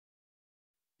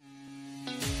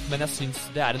men jeg synes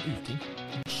det en uting.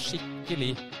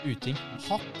 Skikkelig uting.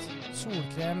 Hatt,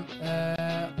 solkrem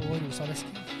og rosa væske.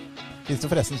 Finnes det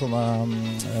forresten sånne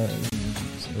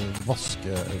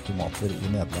vasketomater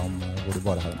i Nederland hvor du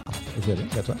bare har en app å kjøre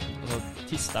inn, vet du det? Altså,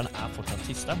 tisteren fortsatt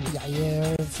tisteren.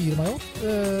 Jeg fyrer meg opp,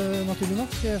 naturlig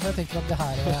nok, for jeg tenker at det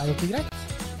her jo ikke greit.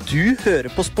 Du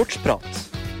hører på Sportsprat,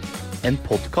 en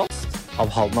podcast av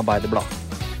Halden Arbeiderblad.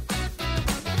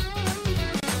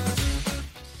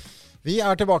 Vi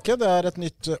tilbake, det et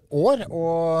nytt år,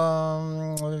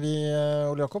 og vi,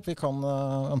 Ole Jakob, vi kan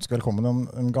ønske velkommen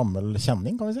en gammel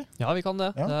kjenning, kan vi si? Ja, vi kan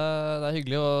det. Ja. Det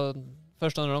hyggelig å...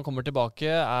 Første når han kommer tilbake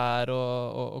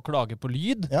å klage på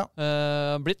lyd. Ja.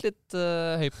 Blitt litt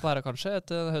høy på pæra kanskje,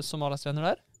 etter høst som A-lagstrener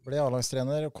der. Ble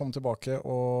A-lagstrener, kom tilbake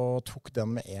og tok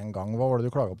den med en gang. Hva var det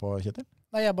du klaget på, Kjetil?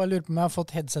 Nei, jeg bare lurer på om jeg har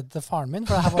fått headsetet til faren min,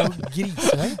 for det her var jo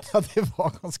grisehøyt. Ja, det var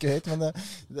ganske høyt, men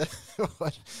det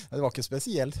var ikke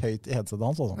spesielt høyt i headsetet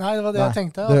hans. Også. Nei, det var det jeg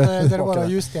tenkte, at dere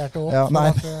bare justerte opp. Ja,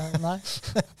 nei. Nei.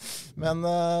 Men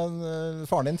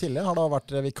faren din tidligere har da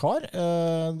vært vikar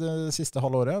det siste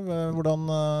halvåret.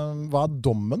 Hva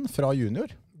dommen fra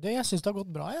junior? Jeg synes det har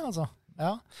gått bra, altså.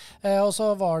 Ja, og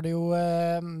så var det jo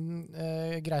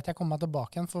greit jeg kom meg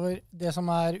tilbake igjen, for det som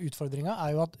utfordringen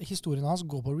jo at historien hans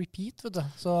går på repeat, vet du.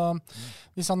 Så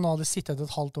hvis han nå hadde sittet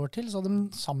et halvt år til, så hadde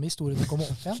de samme historiene kommet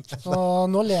opp igjen. Så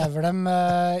nå lever de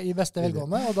i beste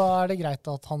velgående, og da det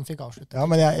greit at han fikk avslutte. Ja,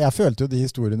 men jeg følte jo de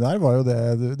historiene der, var jo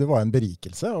det var en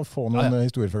berikelse å få noen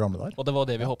historier fra gamle der. Og det var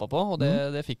det vi håpet på, og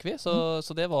det fikk vi.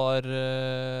 Så det var,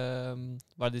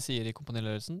 hva det de sier i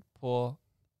kompaniledelsen, på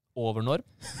overnorm.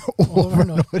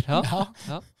 Overnorm? Ja.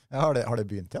 Har det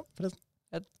begynt igjen, forresten?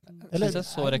 Jeg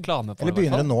så reklame på eller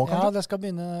begynner det nå, kanskje? Ja, det skal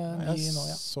begynne nå, ja.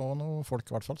 Jeg så noen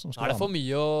folk i hvert fall som skal det for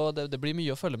mye, det blir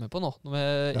mye å følge med på nå.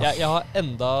 Jeg har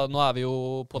nå vi jo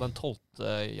på den 12.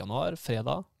 januar,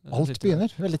 fredag. Alt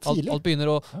begynner, veldig tidlig. Alt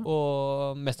begynner,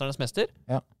 og Mesternes Mester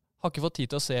har ikke fått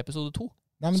tid til å se episode 2.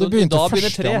 Nei, men det begynte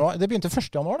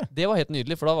 1. januar, det. Det var helt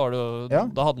nydelig, for da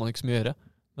hadde man ikke så mye å gjøre.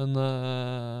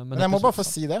 Men jeg må bare få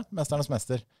si det, Mesternes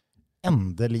Mester.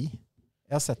 Endelig.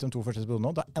 Jeg har sett de 2 første episodene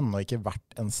nå. Det har ennå ikke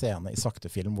vært en scene i sakte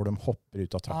film hvor de hopper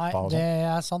ut av trappa. Nei, og sånn.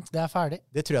 Det sant. Det ferdig.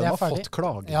 Det tror jeg de har fått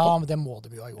klager på. Ja, men det må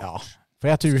de jo ha gjort. Ja,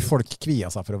 for jeg tror folk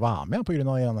kvier seg for å være med på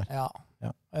grunn av det der. Ja.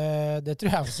 Det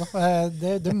tror jeg også.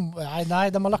 Nei,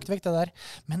 de har lagt vekk det der.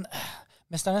 Men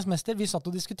Mesternes Mester, vi satt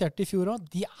og diskuterte i fjor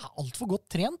også, de alt for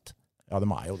godt trent. Ja, de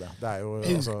jo det. Det jo...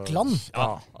 Aukland.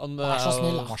 Ja, han så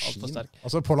snill. Maskin.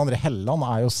 Altså, Pål André Helland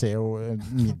ser jo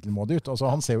middelmådig ut. Altså,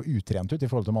 han ser jo utrent ut i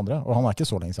forhold til de andre, og han ikke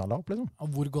så lenge siden han la opp, liksom.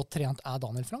 Og hvor godt trent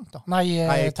Daniel Frank, da? Nei,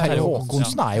 Terje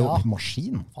Håkonsen jo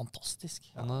maskin.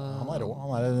 Fantastisk. Ja, han rå.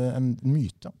 Han en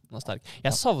myte. Han sterk.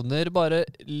 Jeg savner bare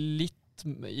litt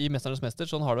i Mesternes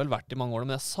Mester, sånn har det vel vært i mange år,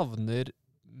 men jeg savner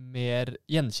mer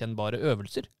gjenkjennbare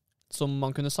øvelser som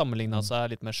man kunne sammenligne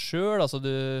seg litt med selv. Altså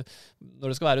når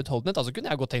det skal være utholdenhet, altså kunne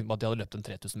jeg godt tenkt meg at de hadde løpt en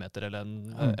 3000 meter eller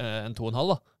en 2,5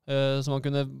 da. Så man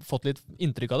kunne fått litt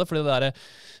inntrykk av det, fordi det der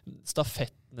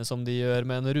stafettene som de gjør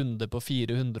med en runde på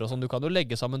 400 og sånn, du kan jo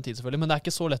legge sammen tid selvfølgelig, men det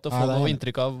ikke så lett å få noe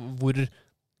inntrykk av hvor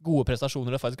gode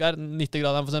prestasjoner det faktisk 90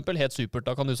 grader for eksempel, helt supert,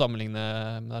 da kan du sammenligne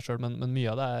med deg selv, men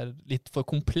mye av det litt for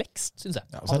komplekst, synes jeg.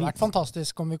 Det hadde vært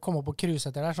fantastisk om vi kom opp på krus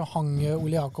etter der, så hang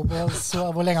Ole Jakob og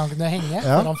så hvor lenge han kunne henge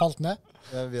før han falt ned.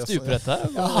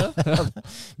 Stuprettet. Ja.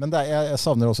 Men jeg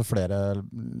savner også flere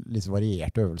litt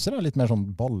varierte øvelser, litt mer sånn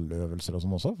balløvelser og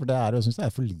sånn også, for jeg synes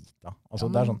det for lite. Altså,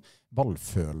 det sånn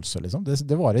ballfølelse, liksom.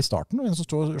 Det var i starten, og en som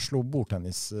stod og slo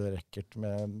bordtennisracket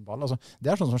med ball. Altså,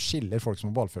 det sånn som skiller folk som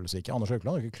har ballfølelse ikke. Anders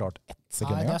Økland har ikke klart 1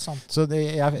 sekund engang. Så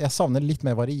jeg savner litt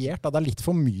mer variert. Det litt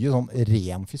for mye sånn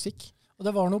ren fysikk. Og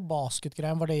det var noe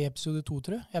basketgreier, var det i episode 2,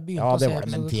 tror jeg? Ja, det var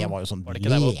det, men det var jo sånn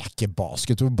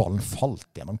lekebasket, hvor ballen falt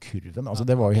gjennom kurven. Altså,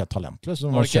 det var jo helt talentløst.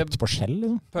 Det var kjøpt på skjell,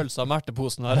 liksom. Pølsa med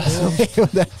erteposen her.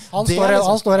 Han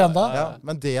står enda. Ja,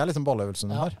 men det liksom balløvelsen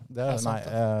vi har.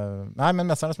 Nei, men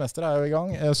Mesternes Mester jo i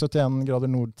gang. 71 grader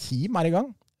nord team i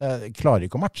gang. Klarer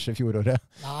ikke å matche fjoråret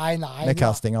med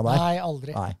castinga der. Nei,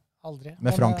 aldri. Nei. Aldri.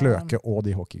 Med Frank Løke og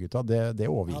de hockeygutta, det overgikk jo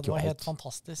alt. Ja, det var helt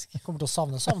fantastisk. Jeg kommer til å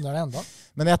savne det enda.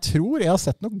 Men jeg har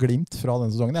sett noe glimt fra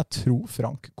denne sesongen. Jeg tror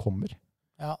Frank kommer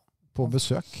på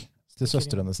besøk til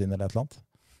søstrene sine eller et eller annet.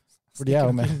 For de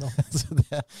jo med. Så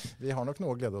vi har nok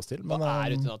noe å glede oss til. Men, hva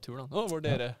ute i naturen da? Nå var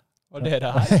dere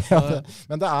her.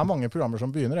 Men det mange programmer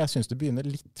som begynner. Jeg synes det begynner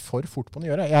litt for fort på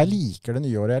nyåret. Jeg liker det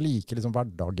nye året, jeg liker liksom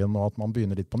hverdagen og at man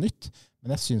begynner litt på nytt.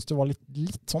 Men jeg synes det var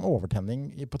litt sånn overtenning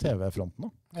på TV-fronten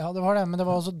nå. Ja, det var det, men det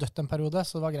var også dødt en periode,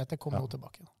 så det var greit å komme noe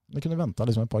tilbake. Det kunne ventet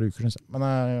liksom et par uker, synes jeg. Men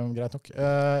greit nok.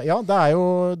 Ja, det jo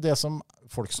det som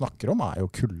folk snakker om er jo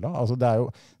kulda. Altså det er jo,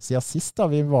 siden sist da,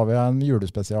 vi var ved en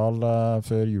julespesial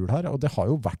før jul her, og det har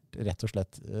jo vært rett og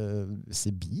slett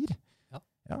Sibir. Ja,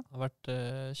 det har vært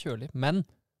kjølig. Men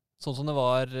sånn som det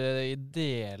var i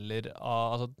deler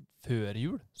av, altså før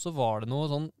jul, så var det noe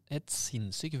sånn et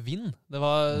sinnssyk vind. Det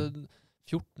var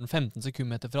 14-15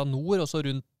 sekundmeter fra nord, og så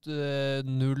rundt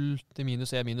 0 til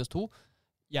minus 1, minus 2.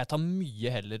 Jeg tar mye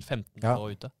heller 15 på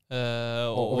ute,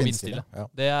 og vindstille. Ja.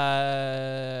 Det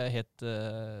er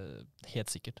helt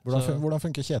sikkert. Hvordan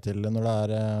funker Kjetil når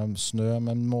det er snø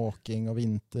med måking og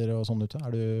vinter og sånn ute?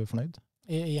 Er du fornøyd?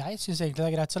 Jeg synes egentlig det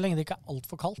er greit, så lenge det ikke er alt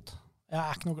for kaldt. Jeg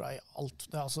er ikke noe glad i alt.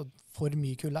 Altså, for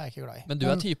mye kulde er jeg ikke glad i. Men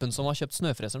du er typen som har kjøpt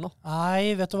snøfreser nå?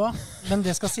 Nei, vet du hva? Men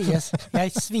det skal sies.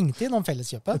 Jeg svingte innom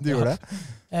Felleskjøpet. Du gjorde det?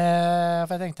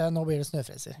 For jeg tenkte, nå blir det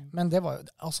snøfreser. Men det var jo,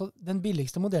 altså, den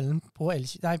billigste modellen på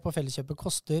Felleskjøpet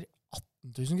koster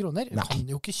 18 000 kroner. Du kan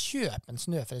jo ikke kjøpe en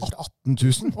snøfreser til 18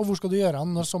 000? Og hvor skal du gjøre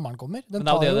den når sommeren kommer? Men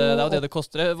det er jo det det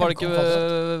koster. Var det ikke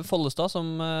Follestad som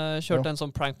kjørte en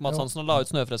sånn prank på Mads Hansen og la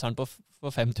ut snøfreseren på 5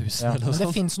 000? Ja. Men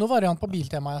det finnes noen variant på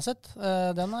Biltema jeg har sett.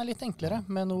 Den er litt enklere,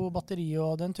 med noe batteri,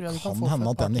 og den tror jeg du kan få for et par tusen kroner. Kan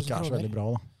hende at den ikke er så veldig bra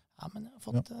da. Ja, men jeg har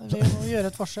fått, vi må gjøre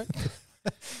et forsøk.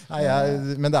 Nei,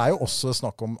 men det er jo også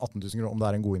snakk om 18 000 kroner, om det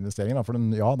er en god investering. Da. For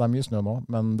det er mye snø nå,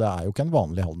 men det er jo ikke en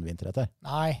vanlig halvvinter etter.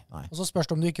 Nei, og så spørs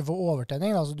det om du ikke får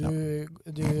overtenning. Altså, du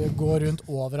går rundt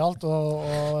overalt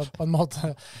og på en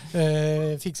måte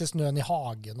fikser snøen i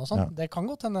hagen og sånn. Det kan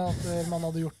godt hende at man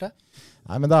hadde gjort det.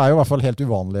 Nei, men det er jo i hvert fall helt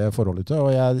uvanlige forhold ute, og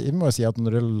jeg må jo si at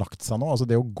når det har lagt seg nå, altså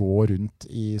det å gå rundt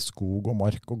i skog og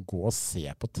mark og gå og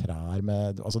se på trær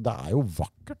altså det er jo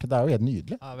vakkert, det er jo helt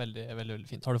nydelig. Ja, veldig, veldig, veldig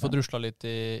fint. Har du fått ruslet litt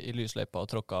i lysløypa og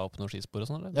tråkket opp noen skispor og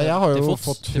sånn? Ja, jeg har jo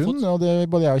fått hund, og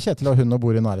både jeg og Kjetil har hund og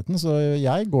bor i nærheten, så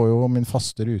jeg går jo min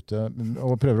faste rute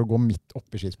og prøver å gå midt opp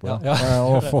i skisporet,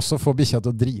 og også få bikkja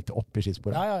til å drite opp i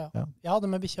skisporet. Ja. Jeg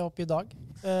hadde med bikkja opp i dag,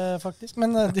 faktisk,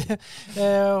 men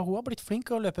hun har blitt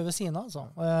flink å løpe ved siden av, altså. Og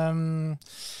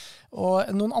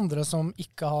noen andre som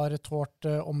ikke har tålt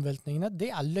omveltningene,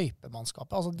 det er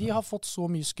løypemannskapet. Altså, de har fått så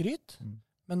mye skryt,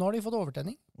 men nå har de fått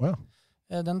overtenning.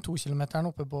 Den 2 kilometeren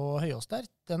oppe på Høyås der,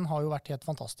 den har jo vært helt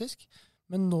fantastisk.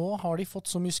 Men nå har de fått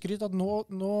så mye skryt at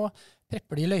nå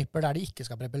prepper de løyper der de ikke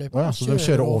skal preppe løyper. Så de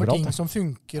kjører over ting som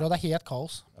funker, og det er helt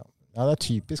kaos. Ja, det er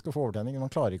typisk å få overtenning.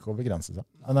 Man klarer ikke å begrense seg.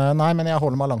 Men jeg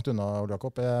holder meg langt unna, Ole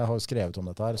Jakob. Jeg har jo skrevet om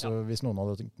dette her, så hvis noen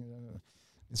hadde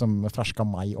liksom ferska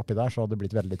meg oppi der, så hadde det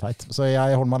blitt veldig teit. Så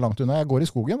jeg holder meg langt unna. Jeg går i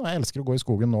skogen, og jeg elsker å gå i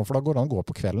skogen nå, for da går det an å gå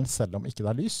på kvelden, selv om ikke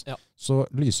det er lys. Så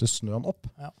lyser snøen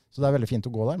opp. Så det er veldig fint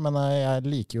å gå der. Men jeg har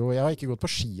ikke gått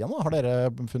på skia nå. Har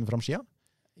dere funnet fram skia?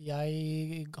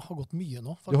 Jeg har gått mye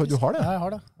nå, faktisk. Du har det? Ja, jeg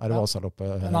har det. Er det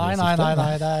Vasaloppet? Nei,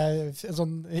 det er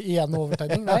sånn igjen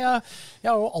overtenning. Nei, jeg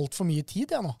har jo alt for mye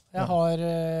tid jeg nå.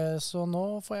 Så nå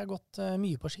får jeg gått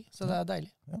mye på ski, så det er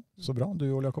deilig. Ja, så bra. Du,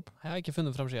 Ole Jakob? Jeg har ikke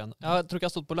funnet frem skien. Jeg tror ikke jeg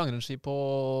har stått på langrennsski på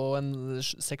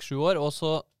 6-7 år, og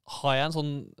så har jeg en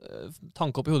sånn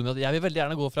tanke opp i hodet mitt at jeg vil veldig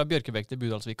gjerne gå fra Bjørkebekk til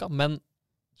Budalsvika, men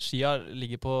skia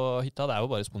ligger på hytta, det er jo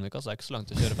bare i Sponvika, så det er ikke så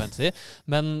langt å kjøre fancy.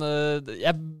 Men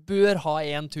jeg bør ha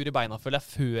en tur i beina, føler jeg,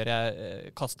 før jeg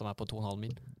kaster meg på 2,5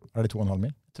 mil. Er det 2,5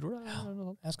 mil? Jeg tror det.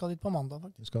 Jeg skal dit på mandag,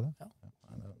 faktisk. Du skal det?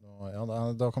 Ja,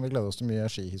 da kan vi glede oss til mye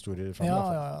skihistorier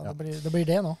fremover. Det blir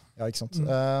det nå. Ja, ikke sant.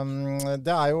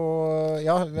 Det er jo,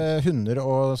 hunder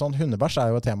og sånn, hundebæsj er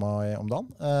jo et tema om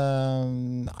dagen.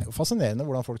 Det er jo fascinerende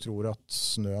hvordan folk tror at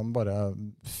snøen bare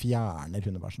fjerner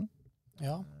hundebæsjen.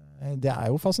 Ja. Det er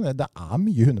jo fascinerende. Det er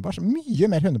mye hundebæsj. Mye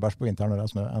mer hundebæsj på vinteren når det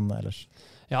er snø enn ellers.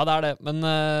 Ja, det er det. Men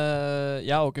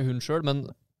jeg har jo ikke hund selv, men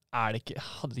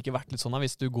hadde det ikke vært litt sånn da,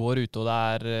 hvis du går ute og det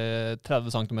er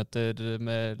 30 cm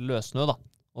med løssnø da,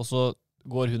 og så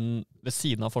går hunden ved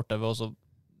siden av fortauet og så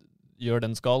gjør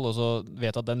den skal, og så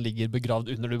vet at den ligger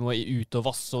begravd under, du må ut og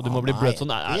vasse, og du må bli bløt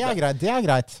sånn. Det er greit.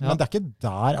 Men det er ikke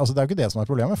der, altså det er jo ikke det som er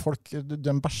problemet. Folk,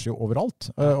 de bæsjer jo overalt,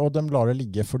 og de lar det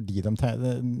ligge fordi de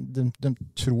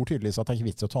tror tydeligvis at det er ikke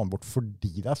vits å ta den bort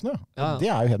fordi det er snø. Det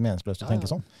er jo helt meningsløst å tenke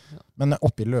sånn. Men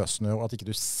oppi løssnø, og at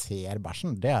ikke du ser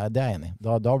bæsjen, det er jeg enig i.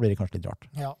 Da blir det kanskje litt rart.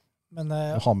 Ja. Men,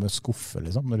 ha med skuffe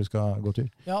liksom, når du skal gå tur.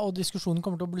 Ja, og diskusjonen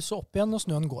kommer til å blusse opp igjen når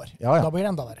snøen går. Ja. Da blir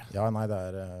det enda verre. Ja,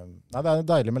 det er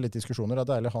deilig med litt diskusjoner. Det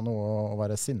er deilig å ha noe å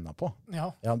være sinna på.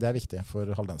 Ja, det er viktig for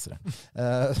halvdensere.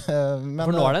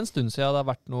 For nå er det en stund siden det har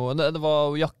vært noe. Det var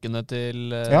jo jakkene til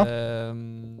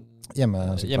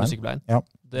hjemmesykepleien. Ja,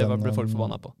 det ble folk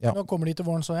forbanna på. Ja. Nå kommer de til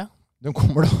våren, så jeg. De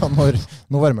kommer da når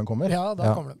varmen kommer. Ja,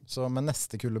 da kommer de. Så med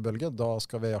neste kuldebølge, da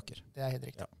skal vi ha jakker. Det er helt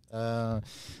riktig.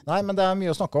 Nei, men det er mye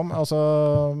å snakke om. Altså,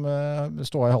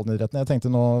 stå i haldenidretten. Jeg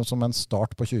tenkte nå som en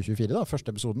start på 2024, da,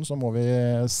 første episoden, så må vi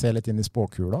se litt inn i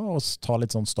spåkula og ta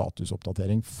litt sånn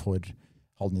statusoppdatering for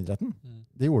halvnidretten.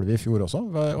 Det gjorde vi i fjor også,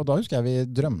 og da husker jeg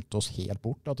vi drømte oss helt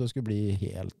bort at det skulle bli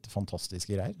helt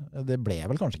fantastistiske greier. Det ble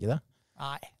vel kanskje ikke det?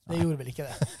 Nei, det gjorde vel ikke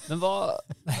det.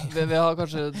 Men vi har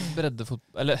kanskje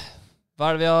breddefotball, eller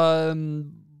hva det vi har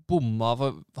bomma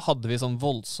for? Hadde vi sånn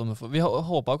voldsomme vi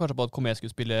håpet kanskje på at Komet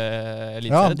skulle spille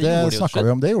elitserie. Ja, det snakket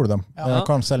vi om, det gjorde de. Ja.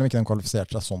 Kanskje selv om ikke de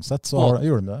kvalifiserte seg sånn sett, så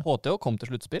gjorde de det. HTH kom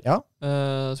til sluttspill. Ja,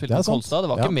 Spilte mot Kolstad,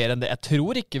 det var ikke mer enn det. Jeg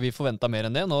tror ikke vi forventet mer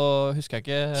enn det. Nå husker jeg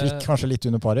ikke. Kvikk kanskje litt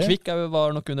under pari. Kvikk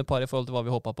var nok under pari i forhold til hva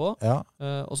vi håpet på. Ja.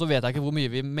 Og så vet jeg ikke hvor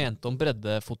mye vi mente om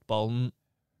breddefotballen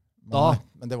da.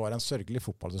 Men det var en sørgelig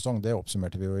fotballsesong. Det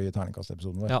oppsummerte vi jo i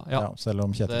terningkastepisoden vår. Ja. Selv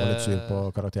om Kjetil var litt sur på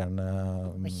karakterene.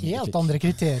 Helt andre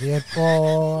kriterier på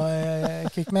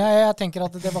Kvikk. Men jeg tenker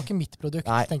at det var ikke mitt produkt,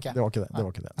 tenker jeg. Det var ikke det. Det var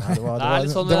ikke det. Nei, det er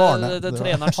litt sånn det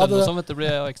treneren skjønner som vet det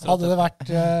blir ekstra. Hadde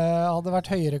det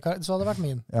vært høyere, så hadde det vært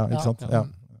min. Ja, ikke sant? Ja.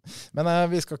 Men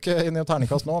vi skal ikke inn i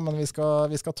terningkast nå, men vi skal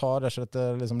ta rett og slett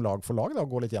liksom lag for lag da,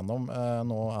 og gå litt gjennom.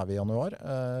 Nå er vi i januar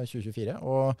 2024,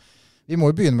 og vi må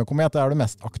jo begynne med Komet. Det er det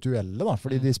mest aktuelle, da,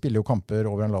 fordi de spiller jo kamper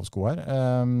over en lav sko her.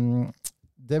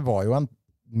 Det var jo en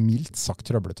mildt sagt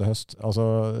trøblete høst. Altså,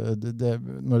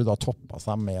 når det da toppet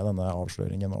seg med denne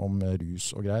avsløringen om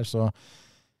rus og greier, så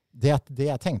det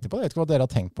jeg tenkte på, jeg vet ikke hva dere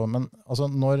har tenkt på, men altså,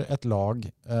 når et lag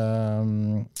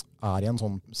er i en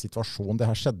sånn situasjon, det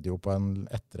her skjedde jo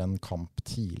etter en kamp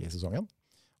tidlig i sesongen,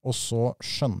 og så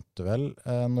skjønte vel,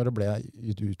 når det ble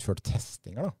utført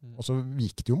testinger, da, og så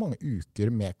gikk det jo mange uker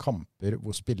med kamper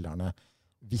hvor spillerne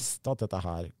visste at dette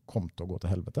her kom til å gå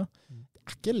til helvete. Det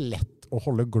er ikke lett å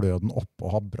holde gløden oppe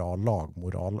og ha bra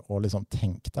lagmoral og liksom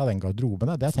tenk deg den garderoben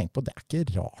der. Det jeg tenker på, det er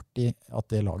ikke rart at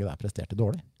det laget der presterte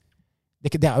dårlig.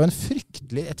 Det er jo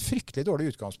et fryktelig dårlig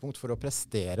utgangspunkt for å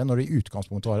prestere når du i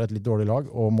utgangspunktet har et litt dårlig lag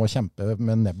og må kjempe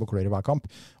med nebb og klør i hver kamp,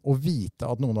 og vite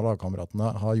at noen av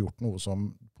lagkameratene har gjort noe som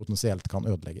potensielt kan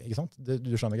ødelegge. Ikke sant?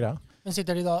 Du skjønner greia? Men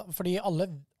sitter de da, fordi alle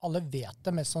vet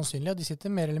det mest sannsynlig, og de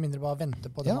sitter mer eller mindre bare og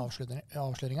venter på den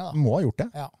avsløringen da. Må ha gjort det.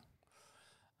 Ja.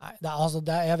 Nei,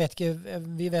 jeg vet ikke,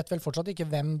 vi vet vel fortsatt ikke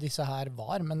hvem disse her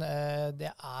var, men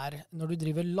det når du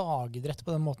driver lagidrett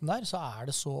på den måten der, så er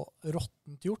det så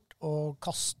råttent gjort å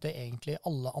kaste egentlig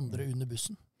alle andre under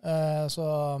bussen. Så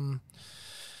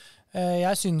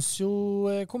jeg synes jo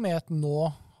Komet nå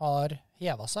har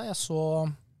hevet seg. Jeg så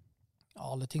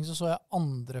alle ting, så jeg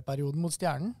andre perioden mot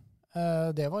Stjernen.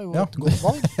 Det var jo et godt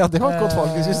valg. Ja, det var et godt valg.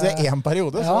 Hvis vi ser en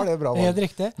periode, så var det bra valg. Helt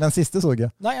riktig. Men siste så ikke.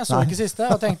 Nei, jeg så ikke siste,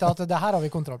 og tenkte at det her har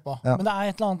vi kontroll på. Ja. Men det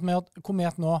er et eller annet med at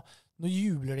Komet nå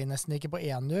jubler de nesten ikke på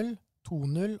 1-0,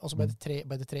 2-0, og så ble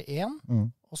det 3-1,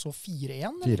 og så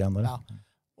 4-1. 4-1, ja.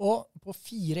 Og på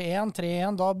 4-1,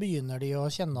 3-1, da begynner de å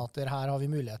kjenne at her har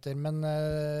vi muligheter, men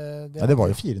det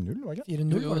var jo 4-0, var det ikke?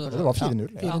 4-0 var det kanskje? Det var 4-0.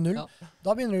 Ja, 4-0. Ja.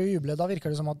 Da begynner de å juble. Da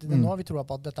virker det som at nå har vi troa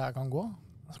på at dette her kan gå.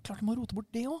 Klart de må rote bort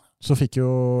det også. Så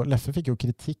Leffe fikk jo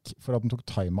kritikk for at de tok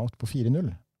timeout på 4-0.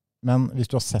 Men hvis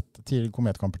du har sett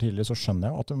Kometkamper tidligere, så skjønner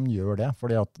jeg at de gjør det.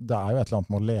 Fordi at det er jo et eller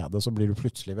annet med å lede, så blir du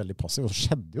plutselig veldig passiv. Og så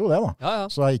skjedde jo det da. Ja.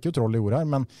 Så jeg gikk jo troll i ord her.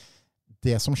 Men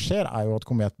det som skjer er jo at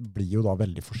Komet blir jo da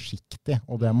veldig forsiktig.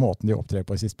 Og det er måten de opptrer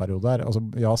på i siste periode her. Altså,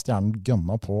 ja, Stjernen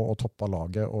gønna på og toppa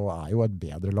laget og er jo et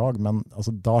bedre lag. Men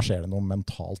altså, da skjer det noe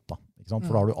mentalt da. Ikke sant?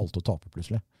 For da har du alt å tape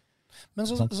plutselig. Men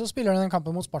så spiller de den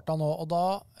kampen mot Sparta nå, og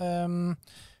da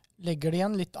legger de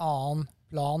en litt annen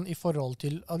plan i forhold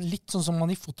til, litt sånn som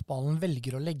man i fotballen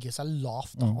velger å legge seg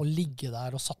lavt da, og ligge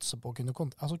der og satse på å kunne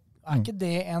altså, ikke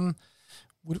det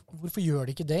hvorfor gjør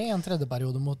de ikke det i en tredje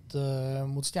periode mot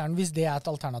Stjernen, hvis det er et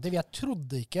alternativ? Jeg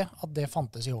trodde ikke at det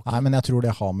fantes i hockey. Nei, men jeg tror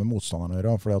det har med motstanderne å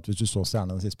gjøre, fordi at hvis du så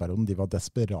Stjernen den siste perioden, de var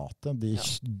desperate. De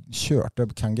kjørte,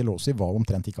 Kangelosi var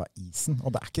omtrent ikke av isen,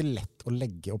 og det er ikke lett å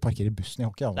legge og parkere bussen i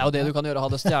hockey. Altså. Det er jo det du kan gjøre.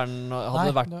 Hadde Stjernen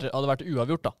hadde vært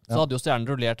uavgjort, da, så hadde jo Stjernen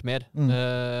rullert mer.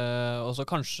 Og så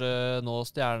kanskje nå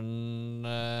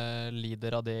Stjernen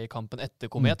lider av det i kampen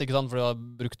etter Komet, ikke sant? For de har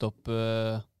brukt opp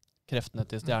kreftene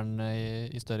til Stjernene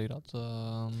i større grad. Så.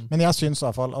 Men jeg synes i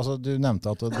hvert fall, altså du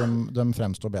nevnte at de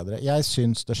fremstår bedre. Jeg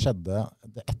synes det skjedde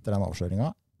etter den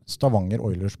avsløringen. Stavanger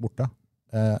Oilers borte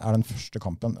er den første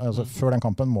kampen. Altså før den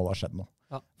kampen må det ha skjedd noe.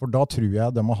 Ja. For da tror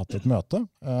jeg de har hatt et møte.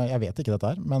 Jeg vet ikke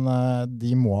dette her, men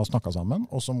de må ha snakket sammen,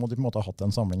 og så må de på en måte ha hatt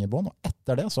en samling i bånd. Og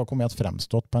etter det så har Komet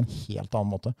fremstått på en helt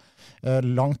annen måte.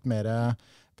 Langt mer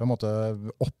på en måte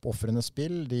oppoffrende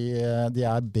spill, de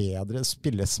er bedre,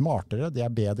 spiller smartere, de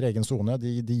er bedre i egen zone,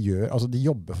 de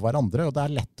jobber for hverandre, og det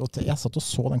er lett jeg satt og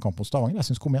så den kampen hos Stavanger, jeg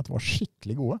synes Komet var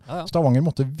skikkelig gode. Ja. Stavanger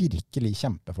måtte virkelig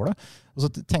kjempe for det. Og så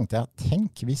tenkte jeg,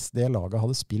 tenk hvis det laget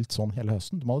hadde spilt sånn hele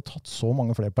høsten, de hadde tatt så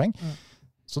mange flere poeng.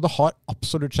 Så det har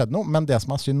absolutt skjedd noe, men det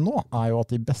som synd nå, jo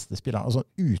at de beste spillerne, altså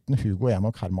uten Hugo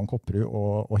Enok, Herman Kopperud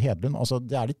og Hedlund, altså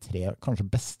det de 3 kanskje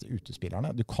beste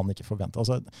utespillerne. Du kan ikke forvente,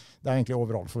 altså det egentlig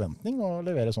overall forventning å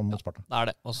levere sånn mot Sparta.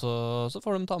 Det det, og så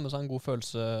får de ta med seg en god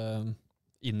følelse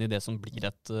inn i det som blir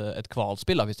et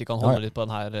kvalspill, da, hvis de kan holde litt på den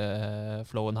her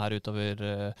flowen her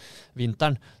utover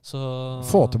vinteren. Så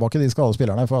få tilbake de skadede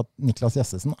spillerne, for at Niklas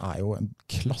Gjessesen jo en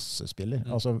klassespiller.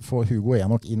 Altså få Hugo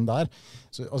Enok inn der.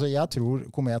 Så, altså jeg tror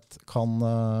Komet det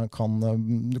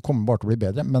kommer bare til å bli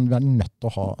bedre, men vi nødt til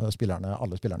å ha alle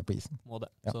spillerne på isen. Må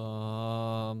det. Ja. Så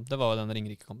det var jo den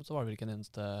Ringerike-kampen, så var det vel ikke en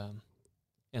eneste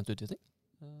utvisning.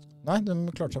 Nei, de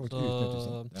klarte seg faktisk uten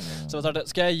utvisning. Så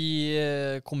skal jeg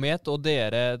gi Komet og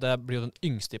dere, det blir jo den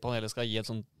yngste i panelet, skal gi et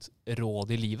sånt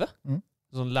råd i livet?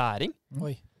 Sånn læring?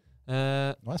 Oi.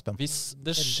 Nå jeg spent. Hvis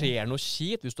det skjer noe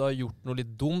kjipt, hvis du har gjort noe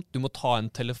litt dumt, du må ta en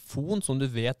telefon som du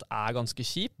vet ganske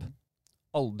kjip,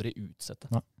 aldri utsette.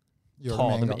 Nei.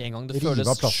 Ta det med en gang. Det føles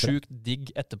sjukt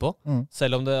digg etterpå.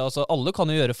 Selv om alle kan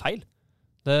jo gjøre feil.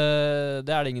 Det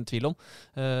det ingen tvil om.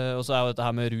 Og så jo dette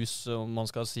her med rus, om man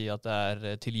skal si at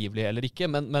det tilgivelig eller ikke,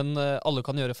 men alle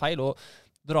kan gjøre feil, og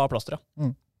dra av plasteret.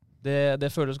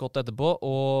 Det føles godt etterpå,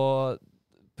 og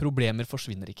problemer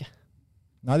forsvinner ikke.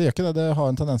 Nei, det gjør ikke det. Det har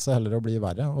en tendens til heller å bli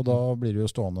verre, og da blir det jo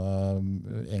stående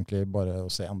egentlig bare å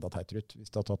se enda teitere ut,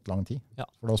 hvis det har tatt lang tid. Ja.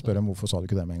 For da spør de hvorfor sa du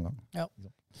ikke det med en gang. Ja.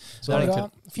 Så det bra.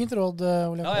 Fint råd,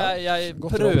 Ole. Ja, jeg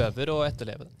prøver å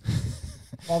etterleve det.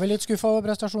 Var vi litt skuffet over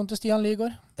prestasjonen til Stian Lie i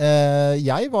går?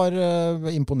 Jeg var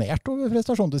imponert over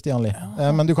prestasjonen til Stian Lie.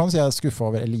 Men du kan si jeg skuffet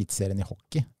over elitserien i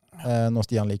hockey. Når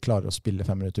Stian Lie klarer å spille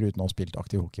 5 minutter uten å ha spilt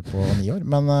aktiv hockey på 9 år.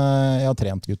 Men jeg har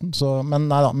trent gutten. Men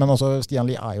altså, Stian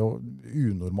Lie jo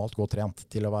unormalt godt trent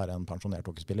til å være en pensjonert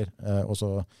hockeyspiller. Og så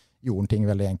gjorde han ting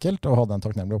veldig enkelt og hadde en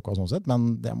takknemlig oppgave sånn sett.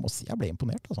 Men det må si, jeg ble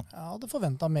imponert. Altså. Jeg hadde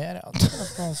forventet mer. At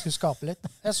han skulle skape litt.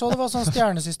 Jeg så det var sånn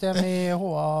stjernesystem i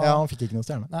HA. Ja, han fikk ikke noe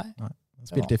stjerne. Nei. Han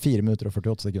spilte i 4 minutter og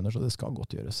 48 sekunder, så det skal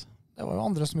godt gjøres. Det var jo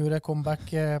andre som gjorde comeback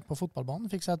på fotballbanen.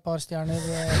 Fikk seg et par stjerner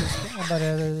og bare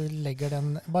legger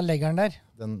den der.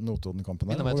 Den Notodden-kampen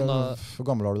der. Hvor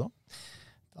gammel var du da?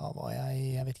 Da var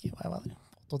jeg vet ikke hva jeg var der.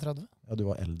 38. Ja, du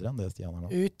var eldre enn det Stian nå.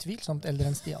 Utvilsomt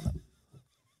eldre enn Stian.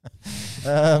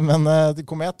 Men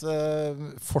Komet,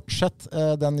 fortsett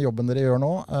den jobben dere gjør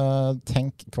nå.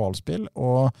 Tenk kvalspill,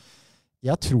 og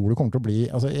jeg tror det kommer til å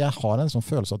bli, altså jeg har en sånn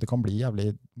følelse at det kan bli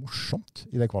jævlig morsomt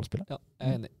i det kvalspillet. Ja,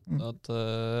 jeg enig.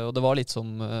 Og det var litt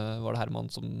som, var det Herman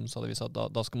som sa det,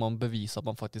 da skal man bevise at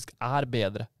man faktisk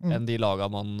bedre enn de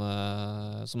lagene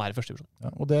som i første divisjon. Ja,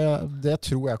 og det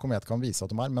tror jeg Komet kan vise at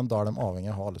de men da de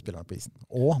avhengig av å ha alle spillerne på isen.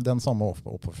 Og den samme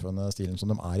oppførende stilen som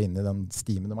de inne i, den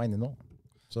stimen de inne i nå.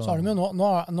 Så har de jo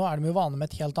nå de jo vane med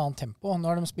et helt annet tempo.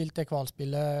 Nå har de spilt det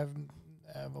kvalspillet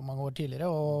hvor mange år tidligere,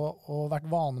 og vært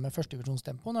vane med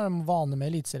førstedivisjonstempo. Når de vane med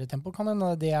elitserietempo, kan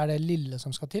det det lille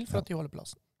som skal til for at de holder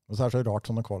plassen. Og så det så rart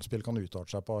sånne kvalspill kan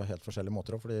utarte seg på helt forskjellige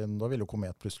måter, fordi da vil jo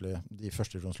Komet plutselig, de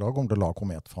førstedivisjonslag kommer til å la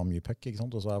Komet få mye puck, ikke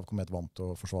sant? Og så Komet vant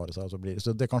til å forsvare seg,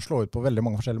 så det kan slå ut på veldig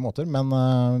mange forskjellige måter, men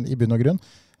i bunn og grunn,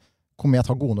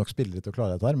 Komet har gode nok spillere til å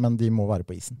klare dette her, men de må være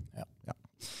på isen. Ja.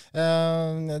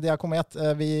 Det Komet.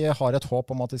 Vi har et håp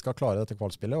om at de skal klare dette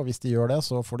kvalspillet, og hvis de gjør det,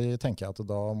 så får de tenke at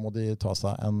da må de ta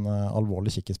seg en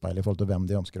alvorlig kikk i speilet i forhold til hvem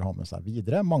de ønsker å ha med seg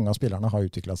videre. Mange av spillerne har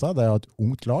utviklet seg. Det et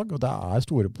ungt lag, og det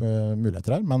store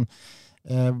muligheter her, men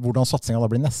hvordan satsingen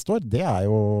da blir neste år, det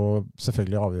jo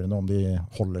selvfølgelig avgjørende om de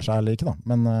holder seg eller ikke da.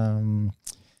 Men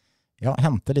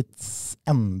hente litt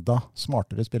enda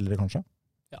smartere spillere kanskje.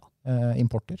 Ja.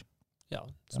 Importer. Ja,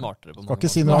 smartere på mange måter. Skal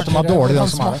ikke si noe at de dårlig, den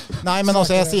som der. Nei, men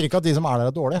altså, jeg sier ikke at de som der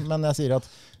dårlig, men jeg sier at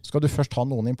skal du først ha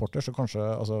noen importer, så kanskje,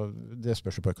 altså, det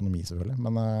spørs jo på økonomi selvfølgelig,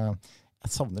 men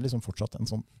jeg savner liksom fortsatt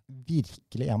en sånn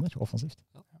virkelig ener offensivt.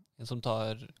 Ja. En som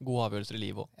tar gode avgjørelser i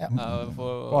livet også. Ja.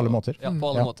 På alle måter. Ja, på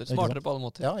alle måter. Smartere på alle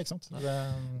måter. Ja, ikke sant.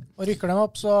 Og rykker dem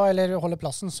opp, eller holder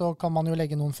plassen, så kan man jo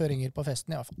legge noen føringer på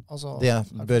festen i hvert fall. Altså,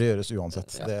 det bør gjøres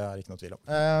uansett. Det ikke noe tvil om.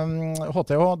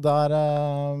 HTH, der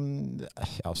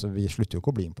altså, vi slutter jo ikke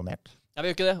å bli imponert. Ja,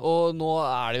 vi gjør ikke det. Og nå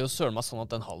det jo søren meg sånn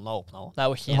at den hallen har åpnet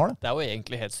også. Det jo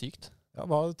egentlig helt sykt. Ja,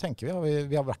 hva tenker vi?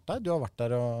 Vi har vært der. Du har vært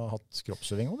der og hatt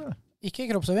kroppsøving også, eller? Ikke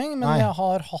kroppsøving, men jeg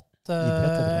har hatt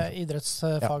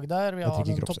idrettsfag der. Vi har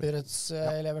noen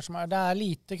toppidrettselever som det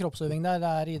lite kroppsøving der.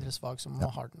 Det idrettsfag som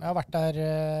har den. Jeg har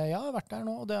vært der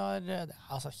nå, og det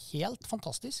altså helt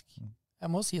fantastisk. Jeg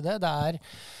må si det.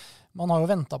 Man har jo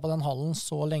ventet på den hallen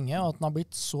så lenge, og at den har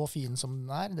blitt så fin som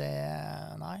den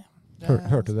nei.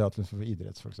 Hørte du det at for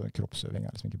idrettsfolk så kroppsøving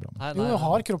liksom ikke bra? Jo, jeg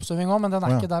har kroppsøving også, men den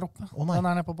ikke der oppe. Den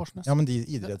nede på Borsnes. Ja, men de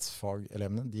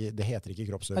idrettsfagelevene, det heter ikke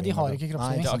kroppsøving. Nei, de har ikke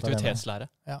kroppsøving. Det aktivitetslære.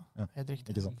 Ja, helt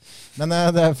riktig. Ikke sant. Men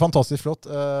det fantastisk flott.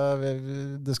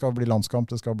 Det skal bli landskamp,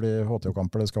 det skal bli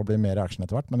HTO-kamper, det skal bli mer action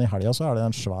etter hvert. Men i helga så det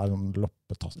en svær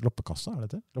loppekasse,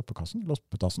 det det? Loppetassen?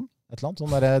 Et eller annet.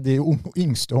 Sånn de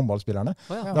yngste håndballspillerne.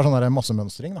 Det sånn der masse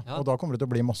mønstring, da. Og da kommer det til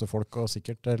å bli masse folk, og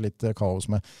sikkert litt kaos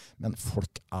med. Men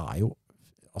folk jo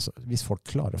altså, hvis folk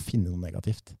klarer å finne noe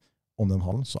negativt om den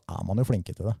hallen, så man jo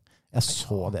flinke til det. Jeg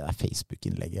så det der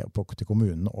Facebook-innlegget til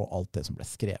kommunen, og alt det som ble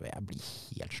skrevet. Jeg blir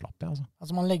helt slapp,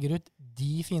 Altså, man legger ut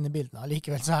de fine bildene,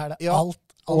 likevel så det alt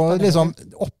og liksom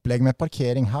opplegg med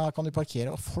parkering. Her kan du parkere,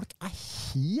 og folk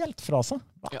helt fra seg.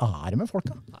 Hva det med folk,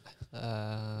 da?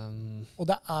 Og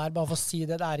det bare for å si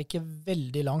det, det ikke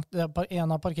veldig langt.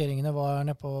 En av parkeringene var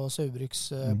nede på Saugbrugs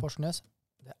Porsnes.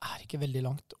 Det ikke veldig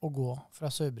langt å gå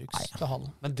fra Saugbrugs til hallen.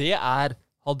 Men det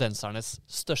haldensernes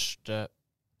største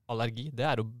allergi. Det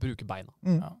å bruke beina.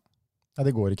 Ja,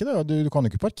 det går ikke det. Du kan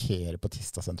jo ikke parkere på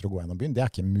Tistasenteret og gå gjennom byen. Det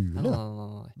ikke mulig.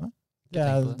 Nei.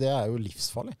 Det jo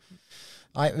livsfarlig.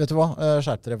 Nei, vet du hva?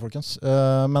 Skjerp dere, folkens.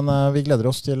 Men vi gleder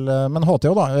oss til... Men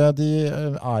HTO da, de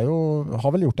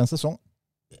har vel gjort en sesong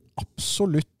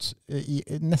absolutt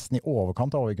nesten i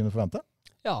overkant av hva vi kunne forvente.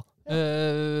 Ja.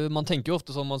 Man tenker jo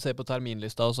ofte sånn, man ser på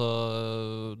terminlista, så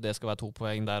det skal være 2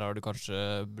 poeng, der har du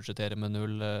kanskje budsjettere med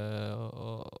 0,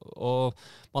 og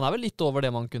man vel litt over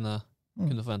det man kunne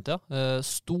forvente, ja.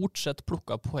 Stort sett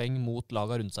plukket poeng mot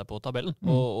laget rundt seg på tabellen,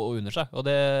 og under seg. Og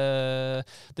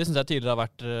det synes jeg tidligere har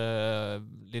vært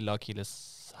lille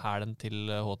akilleshælen til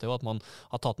HTO, at man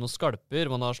har tatt noen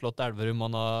skalper, man har slått Elverum,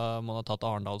 man har tatt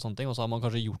Arendal og sånne ting, og så har man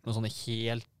kanskje gjort noen sånne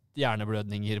helt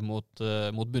hjerneblødninger mot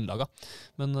bunnlaga.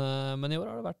 Men i år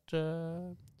har det vært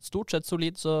stort sett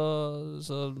solid, så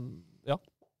ja.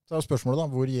 Så spørsmålet da,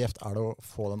 hvor gjevt det å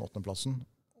få den 8. plassen,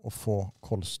 og få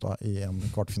Kolstad i en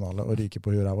kvartfinale og ryke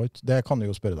på huet ut? Det kan du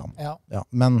jo spørre deg om. Ja.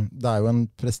 Men det jo en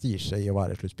prestisje i å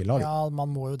være sluttspiller. Ja, man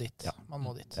må jo dit. Man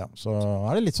må dit. Ja, så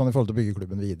det litt sånn i forhold til å bygge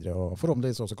klubben videre, og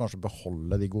forhåpentligvis også kanskje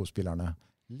beholde de gode spillerne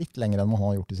litt lenger enn man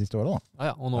har gjort de siste årene.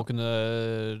 Ja, og nå kunne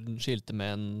skilte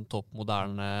med en topp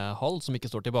moderne hall, som ikke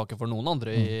står tilbake for noen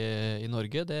andre i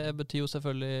Norge. Det betyr jo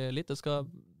selvfølgelig litt.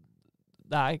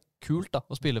 Det kult da,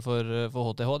 å spille for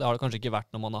HTH. Det har det kanskje ikke vært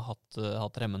når man har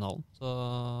hatt Remmenhallen. Så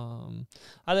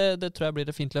det tror jeg blir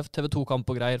et fint løft.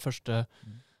 TV2-kamp og greier. Første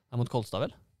mot Kolstad,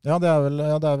 vel? Ja, det vel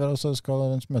også skal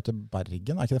de møte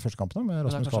Bergen. Ikke det første kampen da, med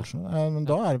Rasmus Karlsen? Men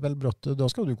da det vel brått, da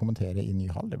skal du kommentere i ny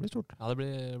hall. Det blir stort. Ja, det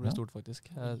blir stort faktisk.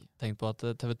 Jeg tenkte på at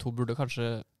TV2 burde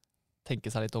kanskje tenke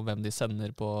seg litt om hvem de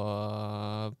sender på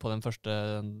den første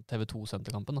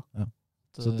TV2-senterkampen da. Ja.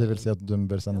 Så det vil si at de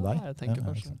bør sende deg? Ja, jeg tenker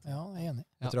kanskje. Ja, jeg enig.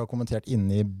 Jeg tror jeg har kommentert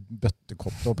inne i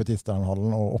bøttekottet oppe i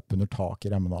Tisternhallen og opp under tak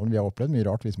i Remmenhallen. Vi har opplevd mye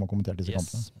rart hvis man har kommentert disse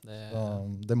kampene. Så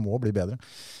det må bli bedre.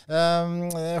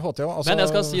 HTO, altså, men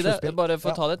jeg skal si det, bare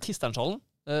for å ta det, Tisternhallen,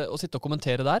 og sitte og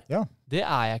kommentere der, det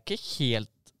jeg ikke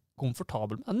helt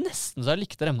komfortabel med. Det nesten så jeg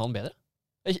likte Remmenhallen bedre.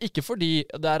 Ikke fordi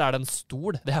der det en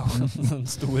stol, det jo en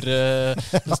stor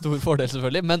fordel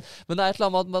selvfølgelig, men det et eller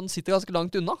annet med at man sitter ganske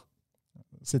langt unna.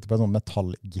 Sitte på en sånn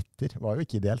metallgitter var jo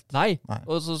ikke ideelt. Nei.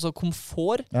 Og så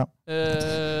komfort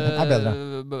bedre.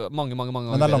 Mange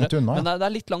men det langt unna. Men det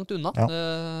litt langt unna. Ja.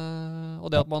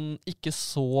 Og det at man ikke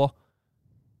så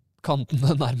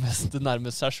kantene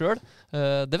nærmest seg selv,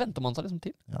 det venter man seg liksom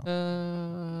til. Ja.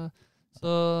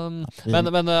 Men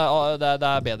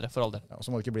det bedre for all del. Ja, så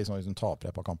må det ikke bli sånn hvis du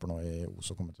taper et par kamper nå i Os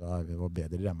og kommer til vi var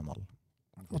bedre i Remmenhallen.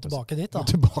 Og tilbake dit, da.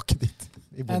 Tilbake dit.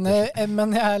 Men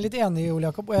jeg litt enig, Ole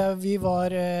Jakob.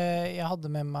 Jeg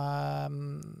hadde med meg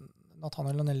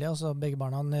Nathaniel og Nelly, altså begge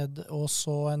barna ned, og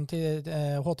så en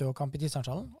HTO-kamp i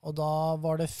Tisternhallen. Og da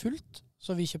var det fullt,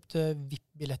 så vi kjøpte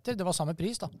VIP-billetter. Det var samme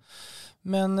pris, da.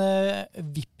 Men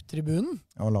VIP-tribunen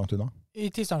langt unna.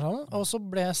 I Tisternhallen, og så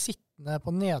ble jeg sittende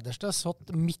på nederste,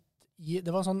 satt midt i,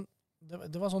 det var sånn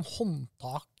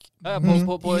håndtak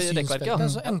på rekkverket. Ja.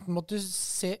 Så enten måtte du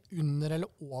se under eller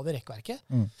over rekkverket.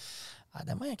 Nei,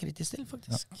 det må jeg kritisk til,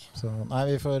 faktisk. Ja. Så, nei,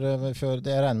 vi får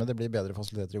det jeg regner med det blir bedre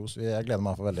fasiliteter i Os. Jeg gleder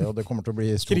meg for veldig, og det kommer til å bli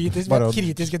stort.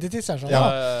 Kritiske til Tisternhallen.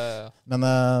 Ja. Men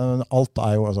alt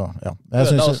jo, altså, ja. Det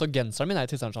også genseren min i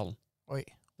Tisternhallen. Oi.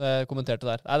 Det kommenterte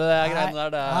der. Nei, det greiene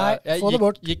der, jeg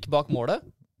gikk bak målet,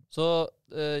 så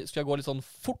skulle jeg gå litt sånn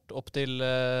fort opp til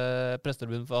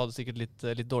prestetribunen, for jeg hadde sikkert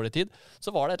litt dårlig tid.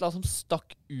 Så var det et eller annet som stakk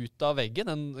ut av veggen,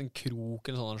 en krok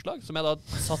eller sånn slag, som jeg da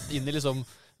satt inn i liksom,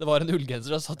 det var en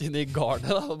ullgenser jeg satt inn i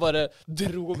garnet da, og bare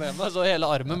dro med meg, så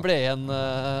hele armen ble igjen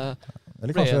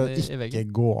Eller ble kanskje igjen i ikke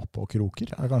veggen. gå på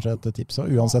kroker, er kanskje et tips,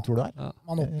 uansett hvor du er. Ja.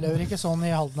 Man opplever ikke sånn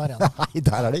i Halden Arena. Nei,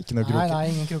 der er det ikke noe kroker. Nei,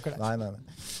 ingen kroker der. Nei.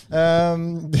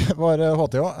 Det var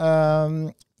HTH.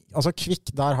 Altså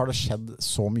Kvikk, der har det skjedd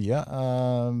så mye.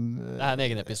 Det er en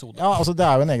egen episode. Ja, altså det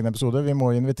er jo en egen episode. Vi må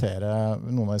invitere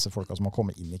noen av disse folka som har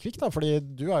kommet inn i Kvikk, da, fordi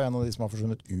du er jo en av de som har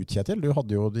forsvunnet ut, Kjetil. Du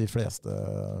hadde jo de fleste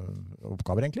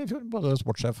oppgaver egentlig i fjor, både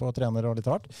sportssjef og trener og litt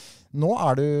hvert. Nå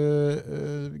er du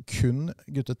kun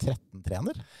gutte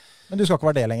 13-trener. Men du skal ikke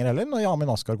være det lenger heller, når Amin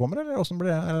Askar kommer, eller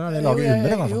er det laget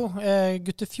under? Kanskje? Jo,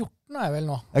 gutte 14 er vel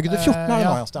nå. Ja, gutte 14 er det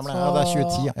nå, ja, stemmer det. Ja, det er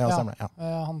 2010, ja, stemmer det. Ja.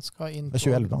 Han skal inn på... Det er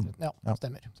 2011, ja,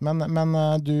 stemmer. Men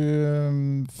du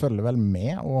følger vel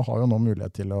med, og har jo nå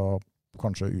mulighet til å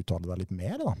kanskje uttale deg litt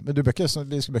mer, da. Men vi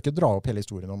bør ikke dra opp hele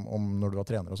historien om når du var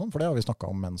trener og sånn, for det har vi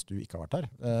snakket om mens du ikke har vært her.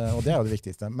 Og det er jo det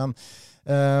viktigste. Men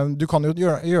du kan jo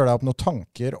gjøre deg opp noen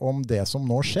tanker om det som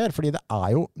nå skjer, fordi det er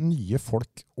jo nye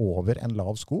folk over en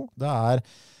lav sko. Det er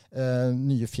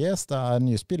nye fjes, det er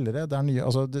nye spillere, det er nye,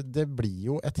 altså det blir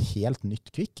jo et helt nytt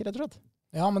Kvikk, rett og slett.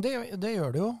 Ja, men det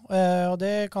gjør det jo, og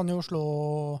det kan jo slå,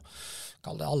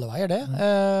 kall det alle veier det,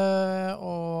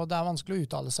 og det er vanskelig å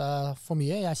uttale seg for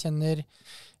mye. Jeg kjenner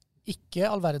ikke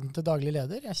all verden til daglig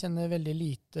leder, jeg kjenner veldig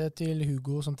lite til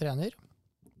Hugo som trener.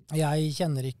 Jeg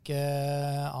kjenner ikke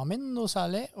Amin noe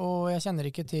særlig, og jeg kjenner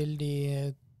ikke til de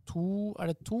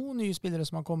to nye spillere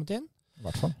som har kommet inn. I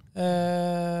hvert fall.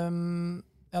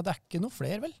 Ja, det er ikke noe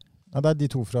flere, vel? Ja, det er de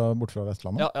to bort fra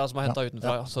Vestlandet. Ja, som er hentet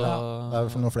utenfra. Ja. Så... Det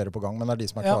er noen flere på gang, men det er de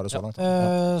som er klare så langt.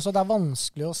 Så det er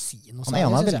vanskelig å si noe særlig. Han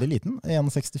ene er veldig liten,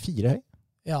 1,64 høy.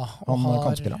 Ja, han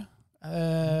kan spille.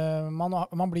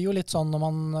 Man blir jo litt sånn når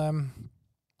man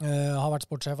har vært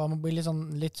sportssjef, man blir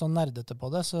litt sånn nerdete på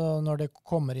det, så når det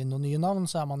kommer inn noen nye navn,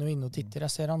 så er man jo inne og titter.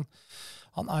 Jeg ser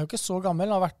han er jo ikke så gammel,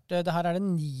 det her er den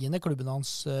 9. klubben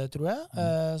hans, tror jeg,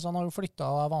 så han har jo flyttet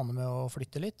og er vane med å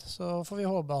flytte litt. Så får vi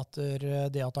håpe at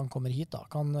det at han kommer hit da,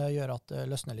 kan gjøre at det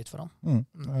løsner litt for han.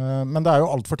 Men det er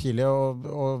jo alt for tidlig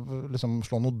å liksom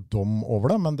slå noe dom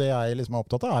over det, men det jeg liksom er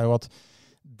opptatt av er jo at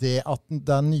det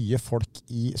er nye folk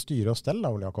i styre og stell,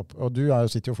 Ole Jakob, og du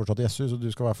sitter jo fortsatt i SU, så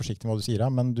du skal være forsiktig med hva du sier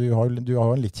her, men du har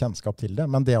jo en litt kjennskap til det.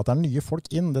 Men det at det er nye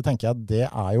folk inn, det tenker jeg, det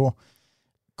er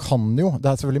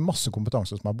selvfølgelig masse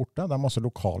kompetanse som er borte, det er masse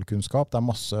lokalkunnskap, det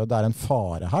er en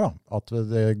fare her da, at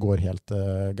det går helt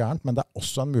gærent, men det er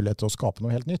også en mulighet til å skape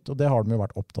noe helt nytt, og det har de jo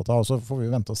vært opptatt av, og så får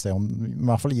vi vente og se om, i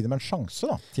hvert fall gi dem en sjanse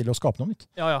da, til å skape noe nytt.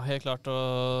 Ja, helt klart,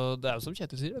 og det er jo som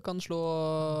Kjetil sier, det kan slå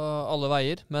alle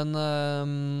veier, men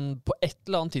på et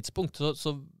eller annet tidspunkt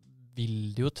så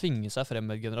vil det jo tvinge seg frem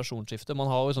med et generasjonsskifte. Man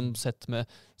har jo liksom sett med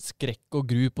skrekk og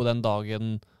gru på den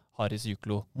dagen Haris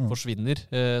Juklo forsvinner,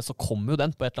 så kommer jo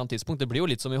den på et eller annet tidspunkt. Det blir jo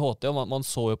litt som i HT, og man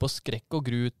så jo på skrekk og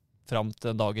gru fram til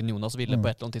den dagen Jonas Ville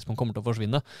på et eller annet tidspunkt kommer til å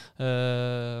forsvinne.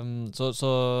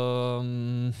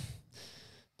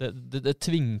 Det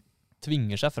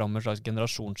tvinger seg fram med et slags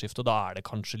generasjonsskifte, og da er det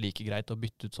kanskje like greit å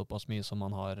bytte ut såpass mye som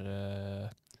man har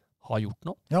gjort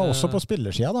nå. Ja, også på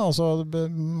spillersiden da, altså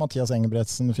Mathias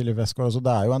Engebretsen, Filip Westgård, altså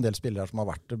det er jo en del spillere som har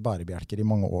vært bærebjelker i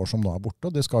mange år som nå er borte,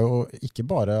 og det skal jo ikke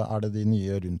bare er det de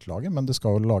nye rundt laget, men det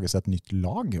skal jo lages et nytt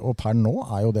lag, og per nå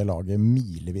er jo det laget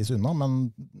milevis unna, men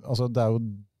altså det er jo,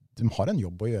 de har en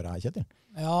jobb å gjøre her, Kjetil.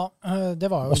 Ja,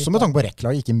 det var jo også med tanke på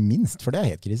rekklag, ikke minst, for det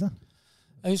er helt krise.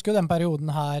 Jeg husker jo den perioden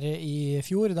her i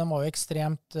fjor, den var jo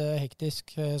ekstremt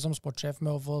hektisk som sportssjef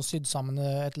med å få sydd sammen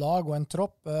et lag og en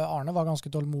tropp. Arne var ganske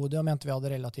tålmodig og mente vi hadde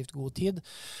relativt god tid.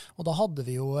 Og da hadde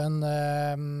vi jo en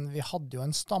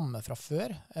stamme fra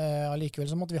før. Allikevel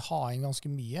så måtte vi ha inn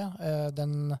ganske mye.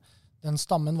 Den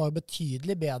stammen var jo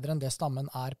betydelig bedre enn det stammen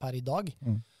er per i dag.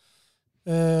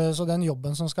 Så den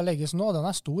jobben som skal legges nå, den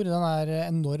er stor, den er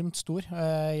enormt stor.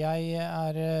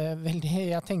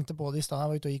 Jeg tenkte på det i stedet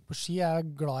jeg var ute og gikk på ski, jeg er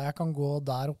glad jeg kan gå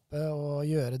der oppe og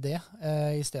gjøre det,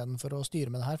 i stedet for å styre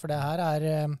med det her, for det her er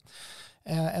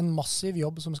en massiv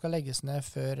jobb som skal legges ned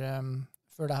før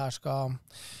det her skal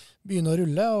begynne å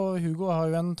rulle, og Hugo har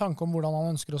jo en tanke om hvordan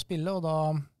han ønsker å spille, og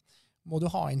da må du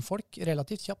ha inn folk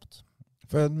relativt kjapt.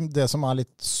 For det som er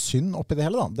litt synd oppi det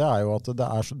hele, da, det er jo at det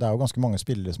er jo ganske mange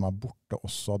spillere som er borte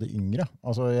også av de yngre.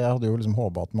 Altså, jeg hadde jo liksom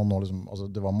håpet at man nå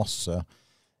det var masse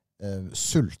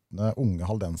sultne unge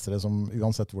haldensere som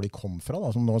uansett hvor de kom fra,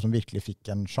 da, som nå som virkelig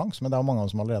fikk en sjanse, men det er jo mange av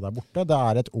dem som allerede er borte. Det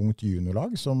er et ungt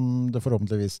juniorlag som det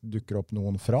forhåpentligvis dukker opp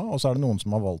noen fra, og så er det noen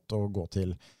som har valgt å gå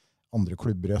til andre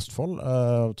klubber i Østfold,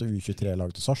 til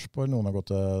U23-lag til Sarpsborg, noen har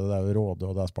gått til, det er jo Råde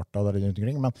og det er Sparta, det er rundt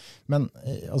omkring, men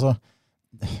altså,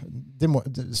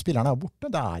 spillerne er borte,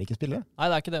 det er ikke spillere. Nei,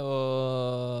 det er ikke det,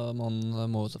 og man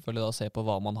må selvfølgelig da se på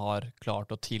hva man har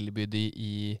klart å tilby de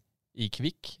i i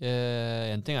Kvikk.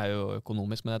 En ting er jo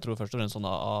økonomisk, men jeg tror først og fremst sånn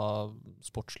av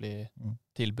sportslig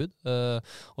tilbud.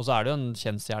 Og så er det jo en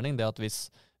kjensgjerning det at hvis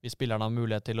spillerne har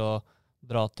mulighet til å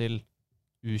dra til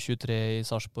U23 i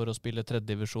Sarpsborg og spille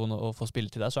tredjedivisjon og få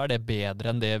spilletid der, så er det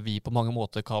bedre enn det vi på mange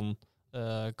måter kan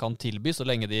tilby, så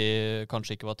lenge de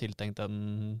kanskje ikke var tiltenkt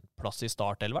en plass i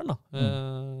startelveren.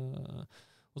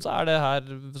 Og så er det her,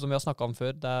 som vi har snakket om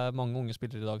før, det er mange unge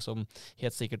spillere i dag som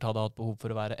helt sikkert hadde hatt behov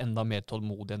for å være enda mer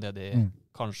tålmodige enn det de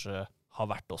kanskje har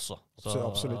vært også. Så,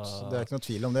 absolutt, det er ikke noe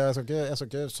tvil om det. Jeg skal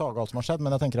ikke sage alt som har skjedd,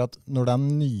 men jeg tenker at når det er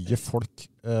nye folk,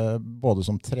 både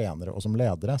som trenere og som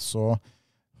ledere, så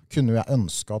kunne jeg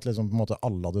ønske at liksom, på en måte,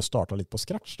 alle hadde startet litt på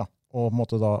scratch. Da. Og, på en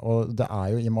måte, og det er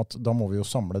jo i og med at da må vi jo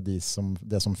samle det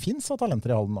som finnes av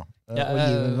talenter i hallen. Da.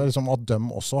 Og liksom, at de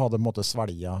også hadde på en måte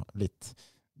svelget litt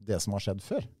det som har skjedd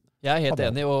før. Jeg er helt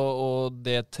enig, og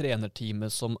det trenerteamet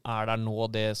som er der nå,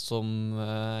 det som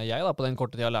jeg da på den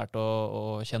korte tiden har lært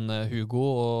å kjenne Hugo,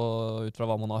 og ut fra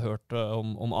hva man har hørt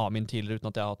om Amin tidligere, uten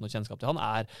at jeg har hatt noe kjennskap til han,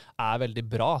 er veldig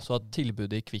bra, så at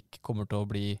tilbudet i Kvikk kommer til å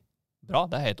bli bra,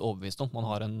 det er helt overbevist om. Man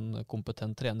har en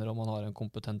kompetent trener, og man har en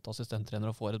kompetent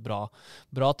assistenttrener, og får et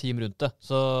bra team rundt det.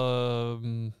 Så,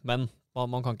 men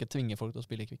man kan ikke tvinge folk til å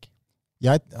spille i Kvikk.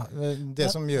 Det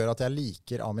som gjør at jeg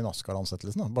liker Amin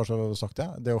Askar-ansettelsen, bare så sagt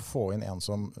det å få inn en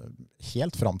som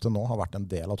helt frem til nå har vært en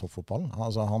del av toppfotballen.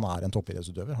 Altså, han er en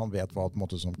toppidrettsutøver, han vet hva på en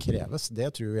måte som kreves. Det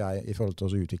tror jeg, i forhold til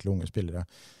å utvikle unge spillere,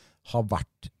 har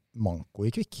vært manko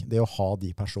i Kvikk. Det å ha de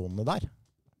personene der.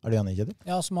 Er du enig, Kjetil?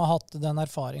 Ja, som har hatt den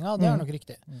erfaringen, det er nok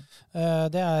riktig.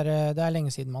 Det er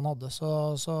lenge siden man hadde. Så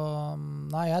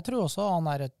nei, jeg tror også han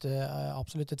er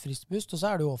absolutt et friskt pust, og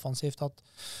så er det jo offensivt at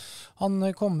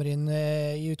han kommer inn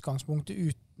i utgangspunktet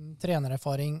uten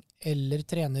trenererfaring eller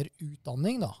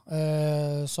trenerutdanning, da.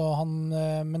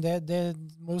 Men det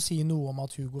må jo si noe om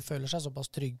at Hugo føler seg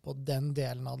såpass trygg på den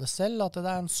delen av det selv, at det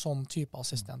er en sånn type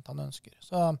assistent han ønsker.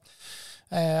 Så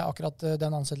akkurat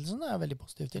den ansettelsen er jeg veldig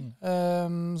positiv til.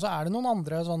 Så er det noen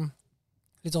andre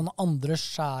litt sånn andre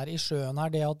skjær i sjøen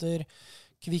her, det at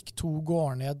Kvikk 2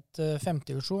 går ned 5.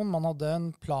 divisjon. Man hadde en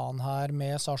plan her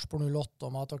med Sarpsborg 08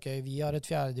 om at vi har et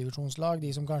 4. divisjonslag. De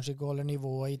som kanskje ikke holder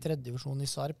nivået i 3. divisjon i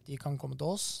Sarp, de kan komme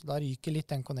til oss. Da ryker litt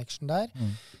den connection der.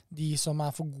 De som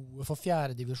er for gode for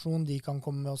 4. divisjon, de kan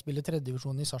komme og spille 3.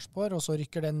 divisjon i Sarpsborg, og så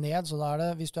rykker det ned. Så da er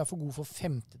det, hvis du er for god for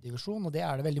 5. divisjon, og det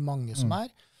er det veldig mange som er,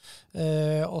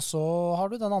 og så har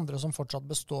du den andre som fortsatt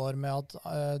består med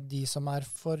at de som er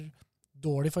for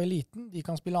dårlig for eliten, de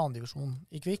kan spille 2. divisjon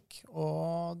i Kvikk,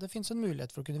 og det finnes en mulighet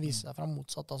for å kunne vise seg fra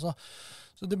motsatt. Altså.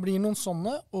 Så det blir noen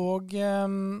sånne, og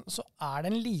så er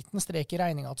det en liten strek i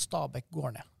regningen at Stabæk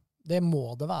går ned. Det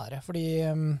må det være, fordi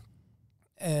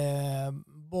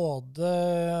både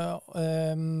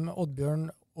Oddbjørn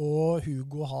og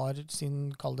Hugo har sin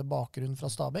kalde bakgrunn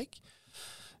fra Stabæk.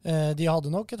 De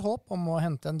hadde nok et håp om å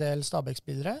hente en del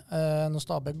Stabæk-spillere. Når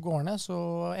Stabæk går ned, så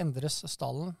endres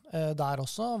stallen der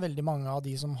også. Veldig mange av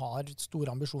de som har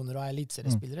store ambisjoner og er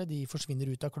elitseriespillere, de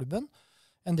forsvinner ut av klubben.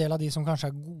 En del av de som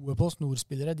kanskje er gode på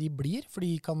snorspillere, de blir, for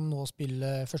de kan nå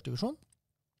spille 1. divisjon.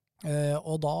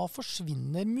 Og da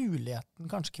forsvinner muligheten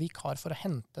kanskje Kvikk har for å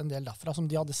hente en del derfra som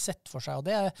de hadde sett for seg, og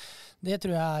det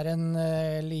tror jeg er en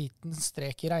liten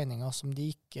strek i regningen som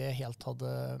de ikke helt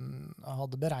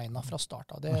hadde beregnet fra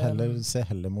start av. Se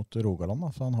heller mot Rogaland da,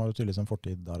 for han har jo tydeligvis en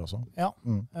fortid der også. Ja,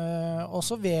 og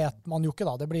så vet man jo ikke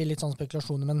da, det blir litt sånn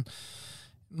spekulasjoner, men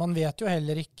man vet jo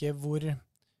heller ikke hvor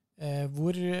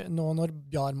nå når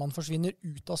Bjarmann forsvinner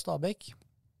ut av Stabæk,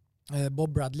 Bob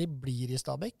Bradley blir i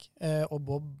Stabæk, og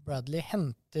Bob Bradley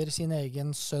henter sin egen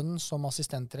sønn som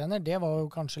assistenttrener. Det var jo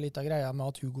kanskje litt av greia med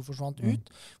at Hugo forsvant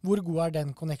ut. Hvor god er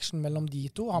den connection mellom de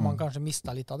to? Har man kanskje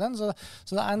mistet litt av den? Så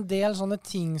det er en del sånne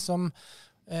ting som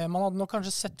man hadde nok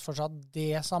kanskje sett for seg at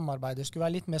det samarbeidet skulle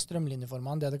være litt mer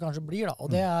strømlinjeformet enn det kanskje blir da, og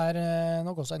det er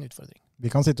nok også en utfordring. Vi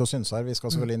kan sitte og synse her. Vi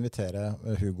skal selvfølgelig invitere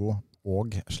Hugo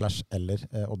eller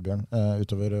Oddbjørn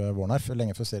utover våren her,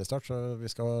 lenge før seriestart, så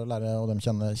vi skal lære å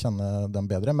kjenne dem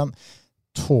bedre. Men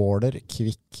tåler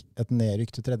Kvikk et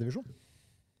nedrykk til 3. divisjon?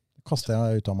 Kaster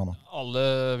jeg ut av meg nå. Alle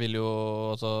vil jo,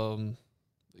 altså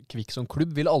Kvikk som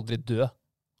klubb vil aldri dø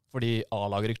fordi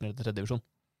A-laget rykker ned til 3. divisjon.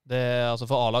 Altså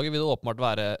for A-laget vil det åpenbart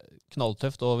være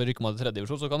knalltøft, og rykker man til 3.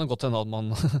 divisjon, så kan det godt hende at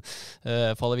man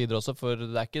faller videre også, for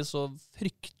det er ikke så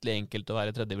fryktelig enkelt å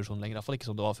være i 3. divisjon lenger, i hvert fall ikke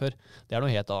som det var før. Det er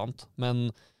noe helt annet. Men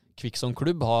Kvikk som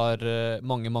klubb har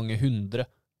mange, mange hundre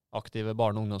aktive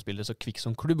barne- og ungdomsspillere, så Kvikk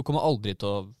som klubb kommer aldri til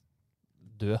å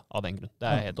dø av den grunn. Det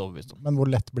er jeg helt overbevist om. Men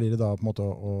hvor lett blir det da på en måte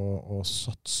å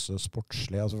satse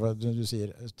sportslig? Altså, du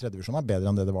sier 3. divisjon er bedre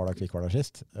enn det var da Kvikk var der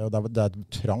sist. Det er et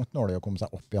trangt nålig å komme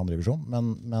seg opp i 2. divisjon,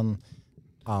 men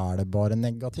Er det bare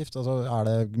negativt? Altså, er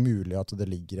det mulig at det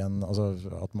ligger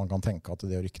at man kan tenke at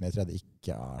det å rykke ned i tredje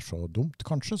ikke er så dumt,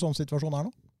 kanskje, sånn situasjonen er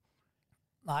nå?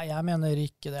 Nei, jeg mener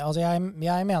ikke det. Altså, jeg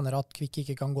mener at Kvikk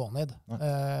ikke kan gå ned.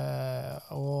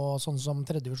 Og sånn som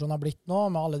tredjedivisjon har blitt nå,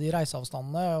 med alle de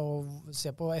reiseavstandene, og se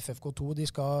på FFK2, de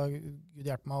skal, Gud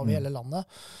hjelpe meg, over hele landet.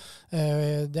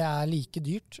 Det er like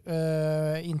dyrt.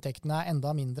 Inntektene er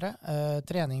enda mindre.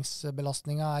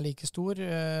 Treningsbelastningen er like stor,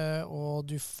 og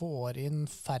du får inn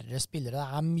færre spillere.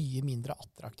 Det er mye mindre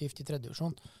attraktivt i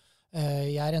tredjedivisjon.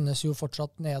 Jeg rennes jo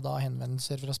fortsatt ned av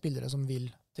henvendelser fra spillere som vil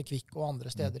til Kvikk og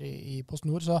andre steder i Post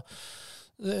Nord, så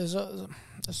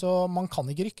man kan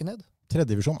ikke rykke ned.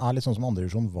 Tredjedivisjon er litt sånn som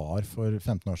andredivisjon var for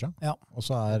 15 år siden. Ja. Og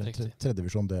så er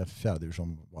tredjedivisjon det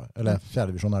fjerdedivisjon var. Eller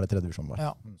fjerdedivisjon er det tredjedivisjon var.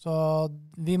 Ja, så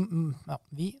de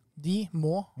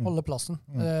må holde plassen.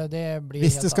 Det blir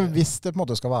hvis det på en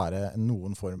måte skal være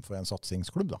noen form for en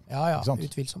satsingsklubb, da. Ja,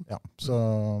 utvilsomt. Ja, så,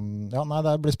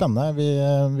 det blir spennende.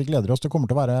 Vi gleder oss. Det kommer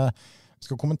til å være...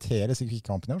 skal kommenteres i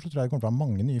Kvikk-kampen i år, så tror jeg det kommer til å være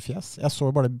mange nye fjes. Jeg så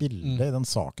jo bare bildet i den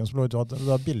saken som lå ut, det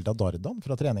var bildet av Dardan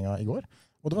fra treninga i går.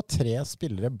 Og det var 3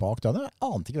 spillere bak det. Jeg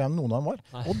ante ikke hvem noen av dem var.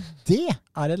 Nei. Og det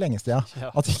er det lenge siden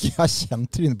at jeg ikke har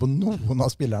kjent trynet på noen av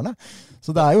spillerne.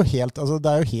 Så det er jo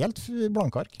helt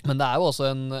blanke ark. Men det er jo også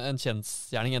en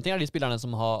kjensgjerning. En ting er de spillerne som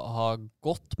har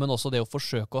gått, men også det å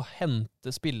forsøke å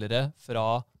hente spillere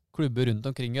fra klubber rundt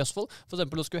omkring i Østfold. For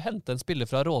eksempel å skulle hente en spiller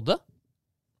fra Råde.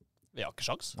 Vi har ikke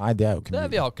sjans. Nei, det er jo ikke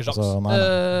mulig. Vi har ikke sjans. Altså, nei.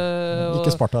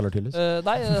 Ikke Sparta eller tydeligvis.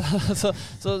 Nei,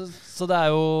 så det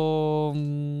er jo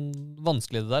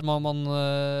vanskelig det der. Man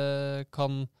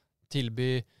kan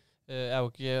tilby jeg har jo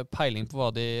ikke peiling på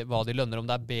hva de lønner, om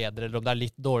det er bedre eller om det er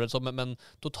litt dårligere, men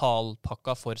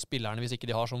totalpakka for spillerne, hvis ikke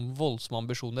de har sånn voldsomme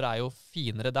ambisjoner, er jo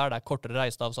finere der. Det er kortere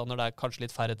reiseavstander, det er kanskje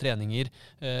litt færre treninger.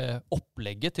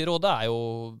 Opplegget til Rådet er jo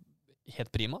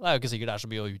helt prima. Det er jo ikke sikkert det er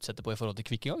så mye å utsette på i forhold til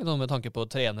Kvikk engang, med tanke på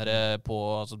trenere, på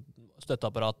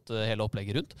støtteapparat, hele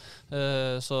opplegget rundt.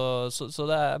 Så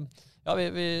det er... Ja,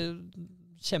 vi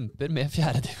kjemper med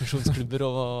fjerdedivisjonsklubber,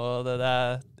 og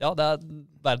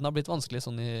verden har blitt vanskelig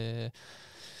sånn i...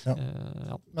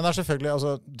 Men det er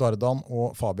selvfølgelig, Dardan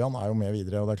og Fabian er jo med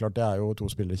videre, og det er klart det er jo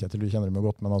 2 spillere, Kjetil, du kjenner dem jo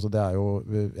godt, men det er jo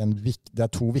det er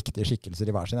 2 viktige skikkelser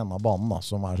i hver sin ende av banen, da,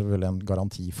 som er selvfølgelig en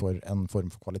garanti for en form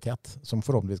for kvalitet, som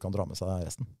forhåpentligvis kan dra med seg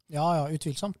resten. Ja,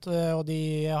 utvilsomt, og de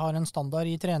har en standard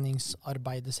i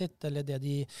treningsarbeidet sitt, eller det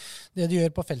de gjør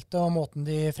på feltet, og måten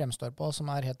de fremstår på, som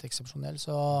er helt eksepsjonell,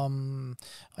 så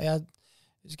jeg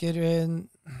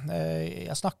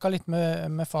snakket litt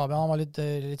med Fabian, han var litt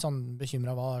sånn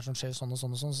bekymret hva som skjer sånn og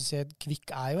sånn, så sier jeg at Kvikk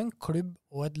er jo en klubb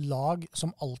og et lag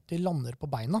som alltid lander på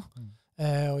beina.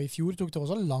 Og i fjor tok det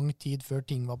også lang tid før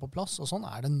ting var på plass, og sånn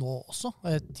er det nå også.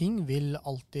 Ting vil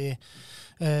alltid,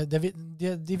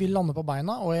 de vil lande på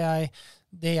beina, og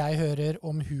det jeg hører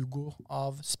om Hugo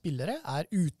av spillere er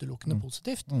utelukkende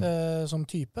positivt som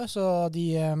type, så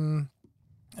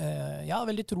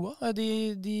veldig troa.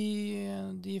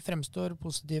 De fremstår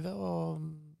positive,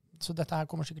 så dette her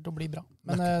kommer sikkert til å bli bra.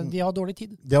 Men de har dårlig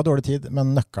tid. De har dårlig tid,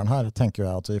 men nøkkelen her, tenker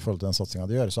jeg at i forhold til den satsingen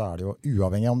de gjør, så er det jo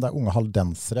uavhengig om det er unge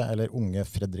haldensere eller unge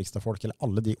Fredrikstad-folk, eller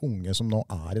alle de unge som nå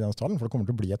er i den stallen, for det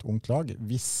kommer til å bli et ungt lag.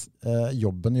 Hvis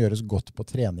jobben gjøres godt på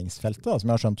treningsfeltet, da,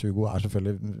 som jeg har skjønt Hugo er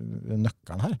selvfølgelig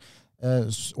nøkkelen her,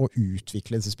 og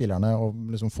utvikle disse spillerne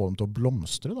og liksom få dem til å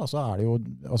blomstre, da, så er det jo,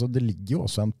 det ligger jo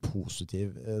også en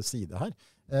positiv side her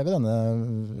ved denne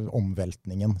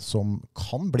omveltningen som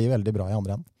kan bli veldig bra i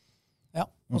andre enden. Ja,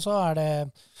 og så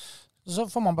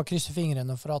får man bare krysse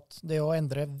fingrene for at det å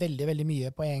endre veldig, veldig mye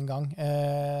på en gang,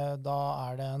 da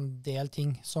er det en del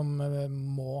ting som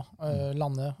må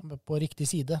lande på riktig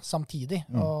side samtidig,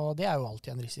 og det er jo alltid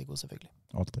en risiko, selvfølgelig.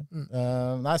 Alltid.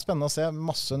 Spennende å se.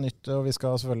 Masse nytt, og vi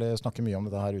skal selvfølgelig snakke mye om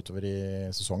dette her utover i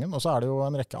sesongen. Og så er det jo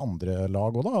en rekke andre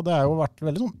lag også, da. Det har jo vært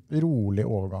veldig sånn rolig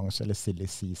overgangs- eller silly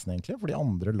season, egentlig, for de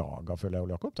andre lagene, føler jeg,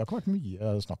 Ole Jakob. Det har ikke vært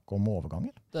mye snakk om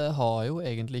overganger. Det har jo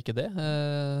egentlig ikke det.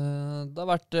 Det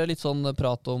har vært litt sånn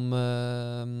prat om,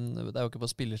 det er jo ikke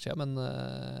på spillersida, men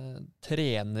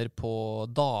trener på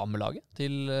damelaget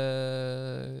til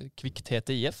Kvikk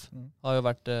TTIF har jo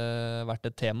vært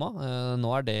et tema. Nå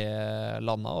er det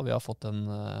landet, og vi har fått en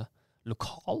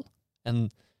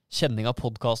kjenning av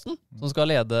podcasten som skal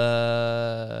lede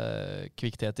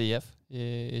Kvikk TTIF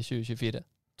i 2024.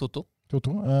 Toto,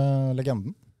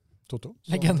 legenden. Toto.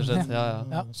 Legenden,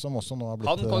 ja. Som også nå har blitt...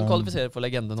 Han kan kvalifisere for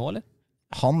legende nå, eller?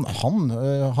 Han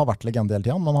har vært legende hele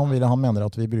tiden, men han mener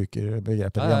at vi bruker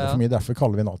begrepet legende for mye. Derfor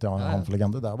kaller vi han alltid han for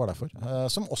legende. Det er bare derfor.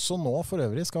 Som også nå for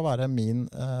øvrig skal være min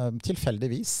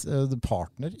tilfeldigvis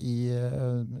partner i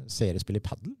seriespill i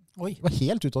paddle. Oi. Det var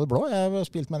helt ut av det blå. Jeg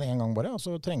spilte med en gang bare, og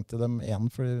så trengte de en,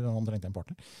 for han trengte en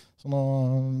partner. Så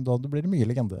da blir det mye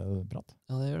legendeprat.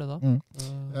 Ja, det gjør det da.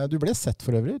 Du ble sett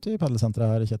for øvrig ute i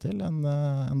paddelsenteret her, Kjetil,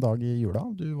 en dag i jula.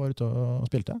 Du var ute og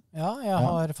spilte. Ja, jeg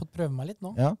har fått prøve meg litt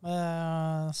nå. Ja.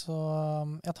 Så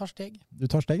jeg tar steg. Du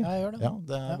tar steg? Ja, jeg gjør det. Ja,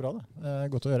 det er bra det.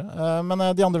 Godt å gjøre. Men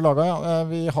de andre lagene,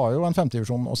 vi har jo en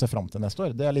 50-divisjon å se frem til neste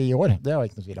år. Det er i år, det er jo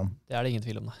ikke noe tvil om. Det er det ingen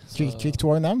tvil om, nei. Kvikk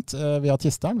 2 har vi nevnt. Vi har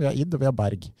Tisteren, vi har Id og vi har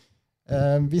Berg.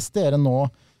 Hvis dere nå,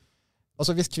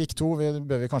 altså hvis Kvikk 2,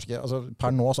 bør vi kanskje ikke, altså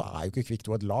per nå så er jo ikke Kvikk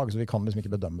 2 et lag, så vi kan liksom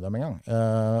ikke bedømme dem engang.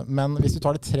 Men hvis vi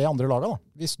tar de 3 andre lagene da,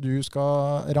 hvis du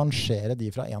skal rangere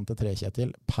de fra 1 til 3, Kjetil,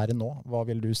 per nå, hva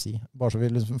vil du si? Bare så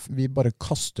vi bare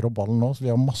kaster opp ballen nå, så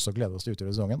vi har masse å glede oss til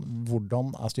utover sesongen.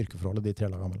 Hvordan er styrkeforholdet de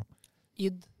 3 lagene mellom?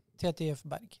 Id, TTIF,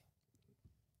 Berg.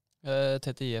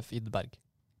 TTIF, Id, Berg.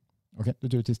 Ok, du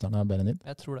tror Tisteren er bedre enn Id?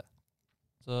 Jeg tror det.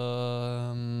 Så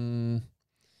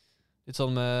litt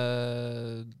sånn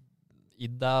med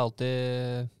Id er alltid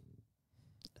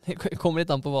det kommer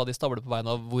litt an på hva de stabler på veien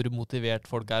av, hvor motivert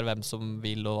folk er, hvem som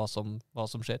vil og hva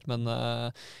som skjer. Men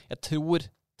jeg tror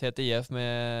TTIF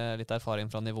med litt erfaring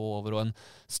fra nivå over og en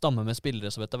stamme med spillere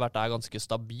som etter hvert er ganske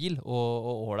stabil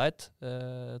og ålreit,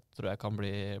 tror jeg kan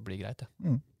bli greit.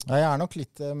 Ja. Jeg er nok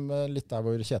litt der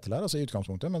hvor Kjetil er, altså i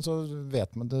utgangspunktet, men så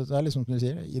vet man, det er liksom som du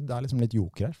sier, Id er liksom litt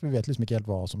joker her, for vi vet liksom ikke helt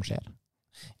hva som skjer.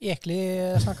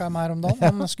 Ekelig snakket jeg med her om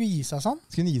dagen, han skulle gi seg sånn.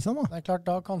 Skulle han gi seg da? Det er klart,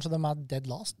 da kanskje de er dead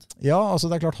last. Ja,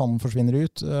 altså det er klart han forsvinner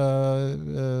ut.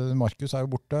 Markus er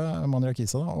jo borte,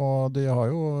 Manriakisa da, og de har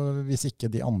jo, hvis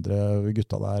ikke de andre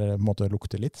gutta der på en måte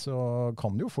lukter litt, så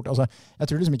kan det jo fort, altså jeg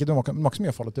tror liksom ikke, de har ikke så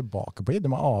mye å falle tilbake på i,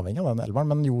 de er avhengig av den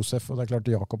elveren, men Josef og det er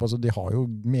klart Jakob, altså de har jo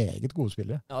meget gode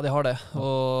spillere. Ja, de har det,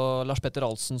 og Lars Petter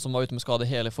Alsen som var ute med skade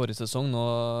hele forrige sesong, nå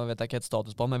vet jeg ikke helt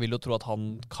status på ham, men jeg vil jo tro at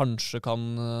han kanskje kan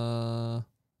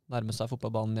nærme seg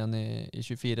fotballbanen igjen i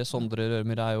 24. Sondre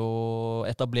Rørmyr er jo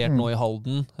etablert nå i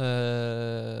Halden,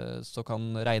 så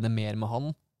kan regne mer med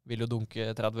han. Vil jo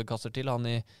dunke 30 kasser til, han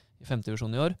i 5.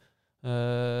 divisjon i år.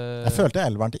 Jeg følte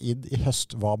elveren til Id i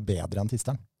høst var bedre enn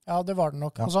Tisteren. Ja, det var den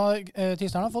nok. Ja. Og så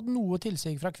Tisteren har fått noe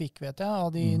tilsig fra Kvikk, vet jeg, av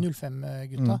de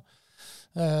 05-gutta.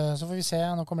 Så får vi se,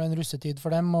 nå kommer det en russetid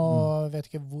for dem, og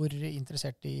vet ikke hvor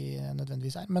interessert de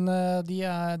nødvendigvis er. Men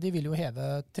de vil jo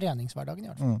heve treningshverdagen i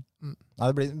hvert fall. Nei,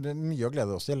 det blir mye å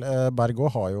glede oss til. Berg også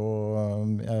har jo,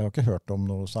 jeg har ikke hørt om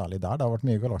noe særlig der. Det har vært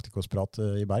mye Galacticos-prat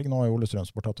i Berg. Nå har jo Ole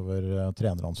Strømsport tatt over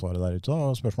treneransvaret der ute,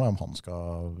 og spørsmålet er om han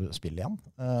skal spille igjen.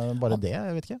 Bare det,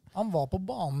 jeg vet ikke. Han var på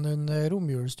banen under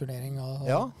romjulsturnering,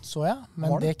 så jeg.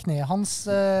 Men det kneet hans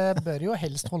bør jo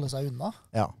helst holde seg unna.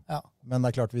 Ja. Men det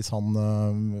er klart, hvis han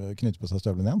knytter på seg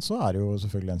støvlen igjen, så er det jo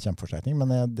selvfølgelig en kjempeforsterkning. Men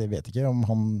jeg vet ikke om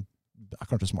han er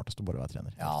kanskje smartest å bare være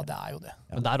trener. Ja, det er jo det.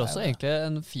 Men det er også egentlig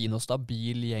en fin og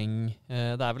stabil gjeng.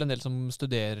 Det er vel en del som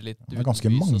studerer litt det er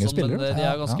ganske mange spillere. Men de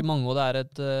er ganske mange, og det er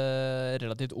et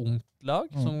relativt ungt lag,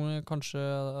 som kanskje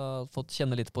har fått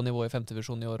kjenne litt på nivået i 5.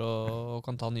 divisjon i år, og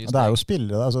kan ta nye steg. Det er jo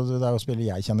spillere, altså, det er jo spillere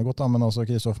jeg kjenner godt, da, men også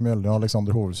Kristoffer Mjølner og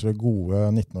Alexander Hovelsrud, gode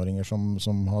 19-åringer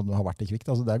som har vært i Kvikk.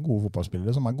 Altså, det er gode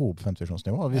fotballspillere som er gode på 5.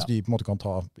 divisjonsnivå. Hvis de på en måte kan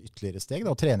ta ytterligere steg,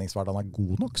 og treningshverdagen er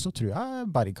god nok, så tror jeg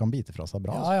Berg kan bite fra seg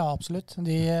bra. Altså. Ja, absolutt.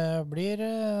 De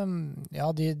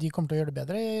kommer til å gjøre det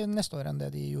bedre neste år enn det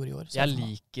de gjorde i år. Jeg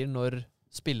liker når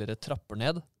spillere trapper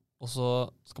ned, og så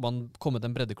skal man komme til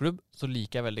en breddeklubb, så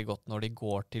liker jeg veldig godt når de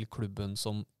går til klubben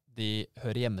som de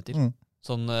hører hjemme til.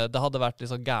 Sånn, det hadde vært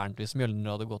litt så gærent hvis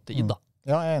Mjølner hadde gått til Id, da.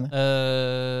 Ja, jeg er enig.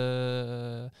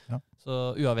 Så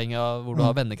uavhengig av hvor du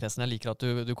har vennekretsen, jeg liker at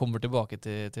du kommer tilbake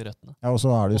til røttene. Ja, og så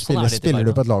spiller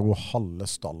du på et lag hvor halve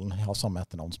stallen har samme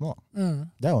etternavn som deg.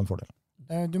 Det er jo en fordel.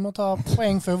 Du må ta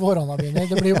poeng før våronna begynner.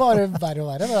 Det blir jo bare verre og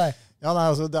verre det der. Ja, nei,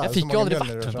 altså, jeg fikk jo aldri vært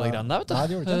med på de greiene der, vet du. Nei,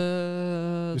 det gjorde ikke.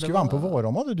 Du skulle være med på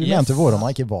våronna, du. Du mente våronna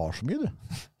ikke var så mye, du.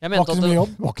 Var ikke så mye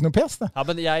jobb. Var ikke noe pes, det. Ja,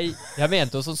 men jeg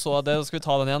mente jo så det, skal vi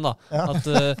ta den igjen da, at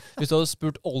hvis du hadde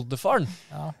spurt oldefaren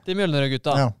til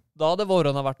Mjølnerøy-gutta, da hadde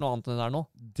våronna vært noe annet enn det der nå.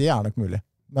 Det er nok mulig.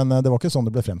 Men det var ikke sånn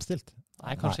det ble fremstilt.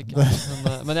 Nei, kanskje ikke.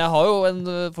 Men jeg har jo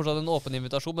fortsatt en åpen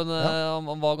invitasjon, men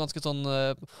han var ganske sånn,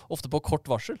 ofte på kort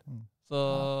varsel. Så,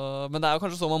 men det er jo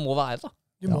kanskje sånn man må være, da.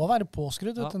 Du må være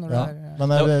påskrudd, vet du, når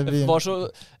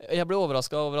jeg ble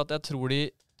overrasket over at jeg tror de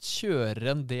kjører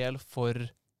en del for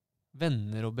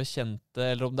venner og bekjente,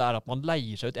 eller om det er at man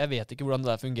leier seg ut. Jeg vet ikke hvordan det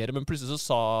der fungerer, men plutselig så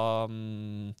sa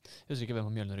jeg husker ikke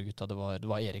hvem av Mjølner og gutta, det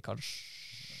var Erik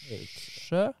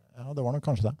kanskje? Ja, det var nok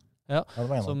kanskje det. Ja,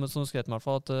 som skrev meg i hvert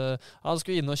fall at han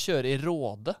skulle inn og kjøre i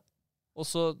Råde, og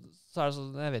så er det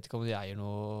sånn, jeg vet ikke om de eier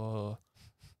noe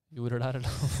jorder der, eller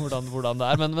hvordan det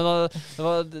er, men det var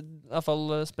i hvert fall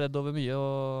spredd over mye,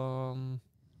 og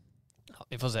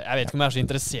vi får se. Jeg vet ikke om jeg er så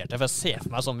interessert, for jeg ser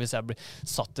for meg sånn, hvis jeg blir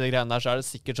satt i de greiene der, så det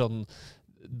sikkert sånn,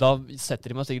 da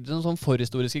setter de meg sikkert sånn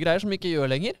forhistoriske greier som ikke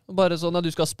gjør lenger. Bare sånn at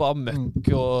du skal spa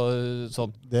møkk og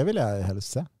sånn. Det vil jeg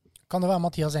helst se. Kan det være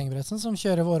Mathias Engebretsen som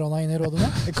kjører vårhånda inn i rådet nå?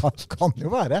 Det kan jo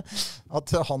være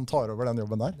at han tar over den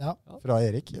jobben der, fra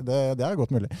Erik. Det er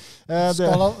godt mulig.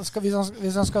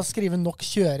 Hvis han skal skrive nok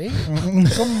kjøring,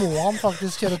 så må han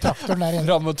faktisk kjøre traktoren der inne.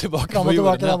 Fram og tilbake på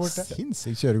jorden. Der borte.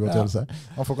 Sinnssykt kjøregodtgjørelse.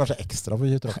 Han får kanskje ekstra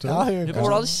for traktoren.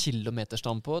 Hvor har du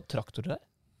kilometerstand på traktorer der?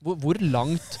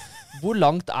 Hvor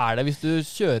langt er det hvis du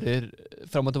kjører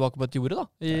fram og tilbake på et jorde da?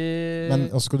 Men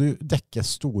skal du dekke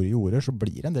store jorder, så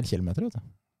blir det en del kilometer, vet du.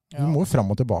 Du må fram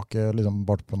og tilbake liksom,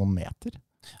 bare på noen meter.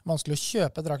 Vanskelig å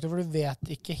kjøpe traktor, for du vet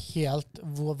ikke helt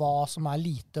hva som er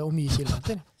lite og mye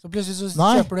kilometer. Så plutselig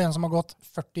så kjøper du en som har gått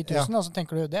 40 000, og så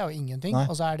tenker du, det er jo ingenting.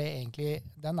 Og så er det egentlig,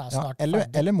 den er snart ferdig.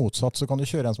 Eller motsatt, så kan du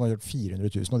kjøre en som har gjort 400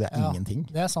 000, og det er ingenting.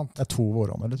 Det er sant. Det er 2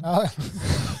 vårhånder, liksom.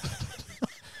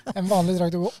 En vanlig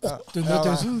traktor går 800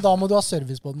 000, da må du ha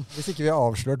service på den. Hvis ikke vi har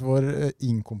avslørt vår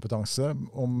inkompetanse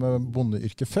om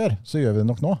bondeyrket før, så gjør vi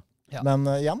det nok nå. Ja. Men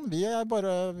igjen, vi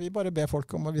bare ber folk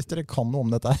om, hvis dere kan noe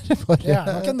om dette her. Det er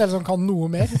nok en del som kan noe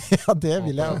mer. Ja, det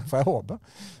får jeg håpe.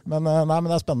 Men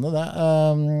det er spennende det.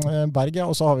 Berg,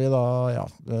 og så har vi da,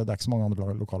 det er ikke så mange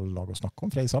andre lokale lag å snakke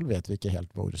om. Fredrikshall vet vi ikke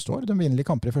helt hvor det står. De vinner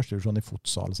kamper i første divisjon i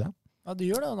futsal, ser jeg. Ja,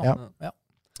 de gjør det nå. Ja.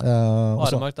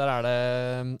 Aremark, der er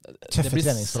det blir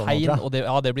sein, og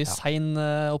det blir sein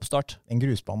oppstart. En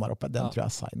grusbane der oppe, den tror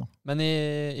jeg er sein. Men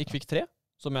i Kvikk 3,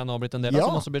 som jeg nå har blitt en del av,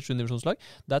 som også blir et 7-divisjonslag,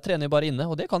 der trener vi bare inne,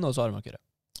 og det kan jo også Aremark gjøre.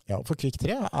 Ja, for Kvikk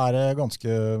 3 er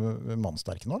ganske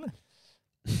mannsterke nå, eller?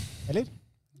 Eller?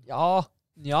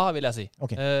 Ja, vil jeg si.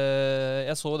 Okay.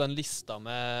 Jeg så den lista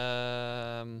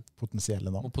med potensielle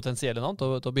navn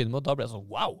til å begynne med, og da ble jeg sånn,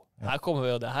 wow, her kommer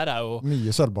vi, og det her er jo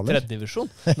mye sølvballer. 3. divisjon.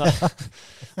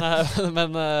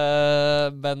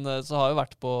 Men så har jeg jo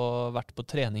vært på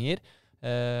treninger.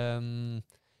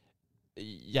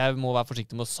 Jeg må være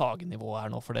forsiktig med å sage nivået her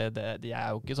nå, for det er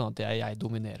jo ikke sånn at jeg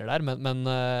dominerer der, men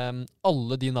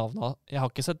alle de navnene, jeg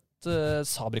har ikke sett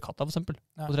Sabri Katta for eksempel,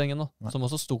 på treningen nå, som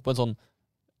også sto på en sånn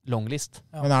longlist.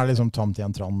 Men er det liksom Tam Tien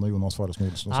Tran og Jonas Fares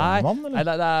Nilsen og sånne mann, eller?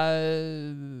 Nei, det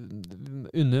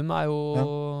er Unnum er jo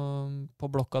på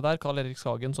blokka der, Karl Erik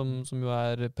Skagen som jo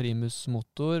er primus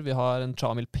motor. Vi har en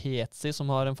Chamil Petsi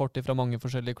som har en fortid fra mange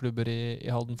forskjellige klubber i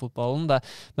Halden-fotballen.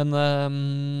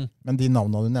 Men de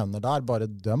navnene du nevner der, bare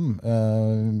dem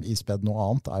i spedd noe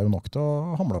annet, er jo nok til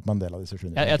å hamle opp med en del av disse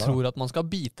 7. Jeg tror at man skal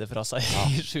bite fra seg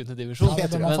i 7. divisjon,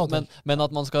 men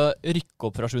at man skal rykke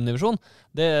opp fra 7. divisjon,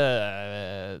 det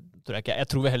tror jeg ikke. Jeg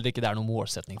tror heller ikke det er noen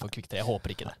målsetning for Kvikk 3. Jeg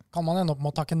håper ikke det. Kan man ende opp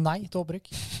med å takke nei til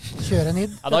opprykk? Kjøre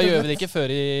ned? Da gjør vi det ikke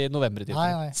før i november.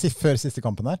 Nei. Før siste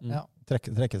kampen her?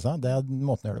 Trekke seg? Det er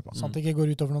måten å gjøre det på. Sånn at det ikke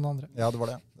går ut over noen andre. Ja, det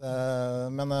var det.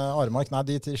 Men Aremark,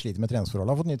 de sliter med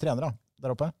treningsforholdet. Har fått nye trenere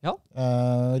der oppe. Ja.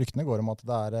 Ryktene går om at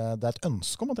det er et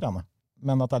ønske om å trene,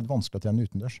 men at det er litt vanskelig å trene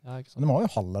utendørs. Men de har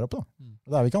jo hall der oppe, da.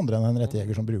 Det er jo ikke andre enn Henriette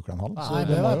Jæger som bruker den hallen. Nei,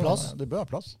 det bør være plass. Det bør være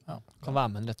plass. Ja. Kan være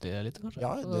med en lettere litt, kanskje?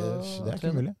 Ja, det er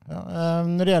ikke umulig. Ja.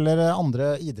 Når det gjelder andre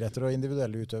idretter og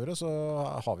individuelle utøvere, så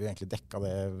har vi jo egentlig dekket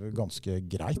det ganske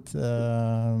greit.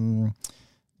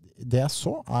 Det jeg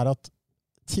så, er at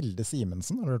Tilde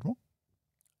Simensen, har du hørt om?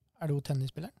 Er det hun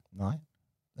tennisspilleren? Nei.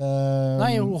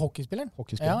 Nei, hun hockeyspilleren.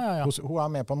 Ja. Hun er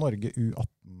med på Norge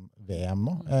U18-VM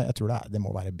nå. Jeg tror det må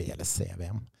være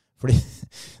BLC-VM. Fordi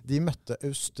de møtte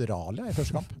Australia i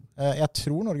første kamp. Jeg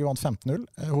tror Norge vant 15-0.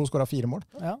 Hun skåret 4 mål.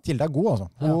 Ja. Tilde er god, altså.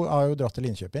 Hun har jo dratt til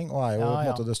Linköping, og er jo på en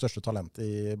måte det største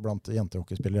talentet blant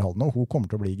jentehockeyspillere i Halden, og hun kommer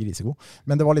til å bli grisegod.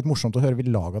 Men det var litt morsomt å høre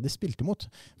hvilke laget de spilte mot.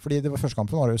 Fordi det var første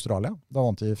kampen var i Australia. Da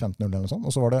vant de 15-0 eller noe sånt.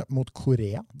 Og så var det mot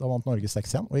Korea. Da vant Norge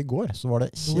 6-1. Og i går så var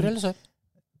det Nord eller sør?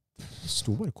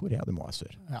 Sto bare Korea, det må være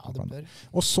sør. Ja, det bør.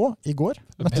 Og så, i går,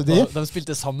 møtte de... De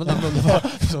spilte sammen,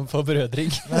 som på brødring.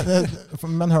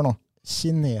 Men hør nå.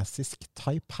 Kinesisk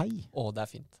Taipei. Det er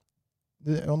fint.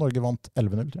 Og Norge vant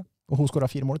 11-0, tror jeg. Og hun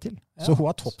skåret 4 mål til. Så hun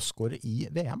er toppskårer i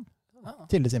VM.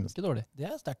 Tilde Simensen. Ikke dårlig. Det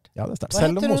er sterkt. Ja, det er sterkt.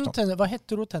 Hva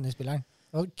heter hun tennisspilleren?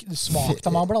 Svagt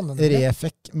av meg å blande det.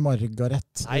 Refek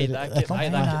Margaret. Nei, det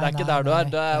er ikke der du er.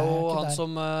 Det er jo han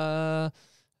som...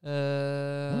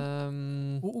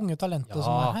 Hun unge talentet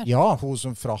som er her. Ja, hun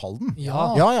som fra Halden.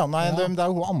 Ja, nei, det er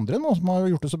jo hun andre nå som har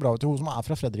gjort det så bra. Hun som er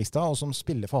fra Fredrikstad og som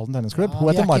spiller for Halden tennisklubb. Hun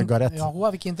heter Margaret. Ja, hun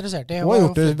er vi ikke interessert i. Hun har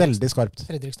gjort det veldig skarpt.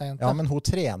 Fredrikstad-jente. Ja, men hun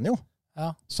trener jo.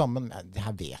 Sammen med, det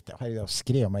her vet jeg har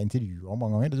skrevet meg intervjuet om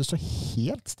mange ganger. Det står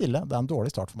helt stille. Det er en dårlig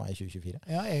start for meg i 2024.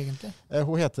 Ja, egentlig.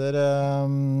 Hun heter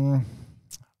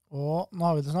Og nå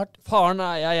har vi det snart. Faren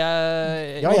er Ja,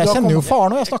 jeg kjenner jo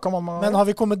faren, og jeg snakket om han. Men har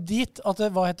vi kommet dit at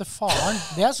hva heter faren?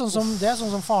 Det er sånn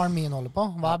som faren min holder på.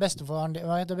 Hva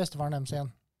heter bestefaren deres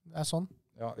igjen? Det er sånn.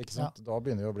 Ja, ikke sant? Da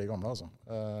begynner vi å bli gamle, altså.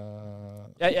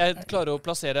 Jeg klarer å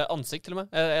plassere ansikt til og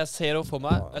med. Jeg ser det for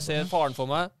meg. Jeg ser faren for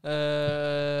meg.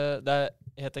 Det er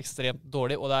helt ekstremt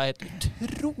dårlig, og det er helt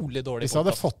utrolig dårlig. Hvis jeg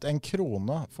hadde fått en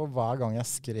krone for hver gang jeg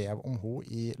skrev om henne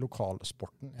i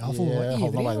lokalsporten Ja, for hun var i ivrig,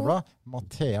 Halden Arbeiderblad,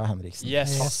 Mathea Henriksen.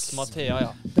 Yes, Mathea,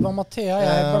 ja. Det var Mathea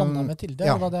jeg blandet med til det.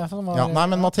 Ja. Det var det som var, Ja, nei,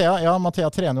 men Mathea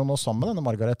trener jo nå sammen med denne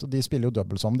Margaret, og de spiller jo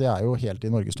dobbelt sammen. De er jo helt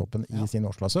i Norgestoppen i sin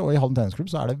årsklasse, og i Halden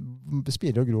tennisklubb så er det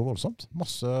spiller og gror voldsomt.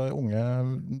 Masse unge,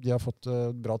 de har fått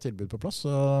bra tilbud på plass,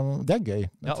 så det er gøy.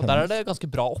 Ja, og der er det ganske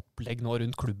bra opplegg nå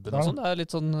rundt klubben og sånn. Det er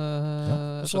litt sånn...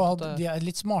 Så de er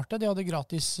litt smarte. De hadde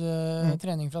gratis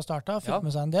trening fra starten. Fikk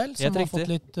med seg en del, som helt har riktig.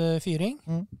 fått litt fyring.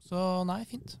 Så nei,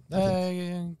 fint.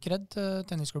 Kred til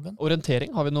tennisklubben.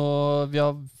 Orientering har vi nå...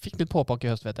 fikk litt påpakke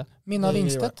i høst, vet jeg. Minna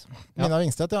Vingstedt. Minna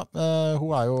Vingstedt, ja.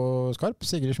 Hun er jo skarp.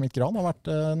 Sigrid Schmidt-Gran har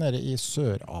vært nede i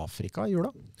Sør-Afrika i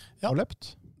jula og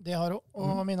løpt. Det har hun.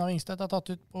 Og Minna Vingstedt er tatt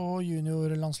ut på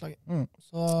juniorlandslaget.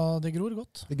 Så det gror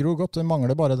godt. Det gror godt. Det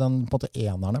mangler bare den på en måte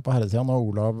enerne på herresiden når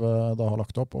Olav da har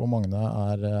lagt opp, og Magne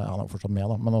han er fortsatt med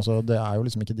da. Men altså, det er jo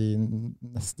liksom ikke de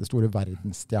neste store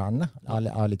verdensstjernene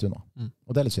er litt unna.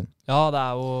 Og det er litt synd. Ja, det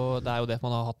er jo det.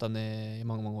 Man har hatt den i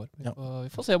mange, mange år.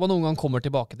 Vi får se om man noen gang kommer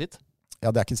tilbake dit. Ja,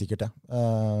 det er ikke sikkert det,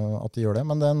 at de gjør det.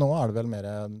 Men nå er det vel mer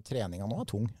treninga nå er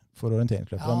tung for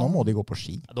orienteringsløpere. Nå må de gå på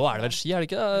ski. Ja, da er det vel ski, er det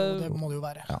ikke? Det må det jo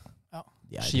være. Ja.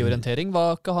 Skiorientering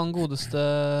var ikke han godeste...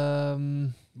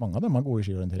 Mange av dem er gode i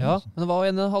skiorientering. Ja, men det var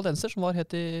en haldenser som var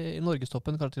helt i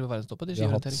norgestoppen, kanskje til verdenstoppen i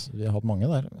skiorientering. Vi har hatt mange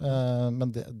der.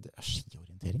 Men det er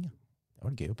skiorientering, ja. Det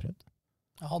var gøy å prøve.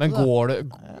 Men går det...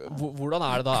 Hvordan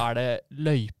er det da? Er det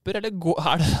løyper, eller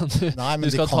er det sånn Nei, men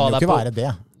det kan jo ikke være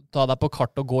det. Ta deg på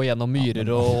kart og gå gjennom myrer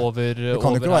og over det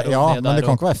kan over være, her og ja, ned men det der.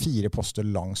 kan ikke være 4 poster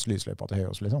langs lysløypa til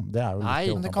Høyås, liksom. Det er jo Nei,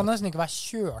 men det kan nesten ikke være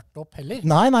kjørt opp heller.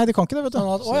 Nei, det kan ikke det, vet du.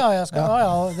 Sånn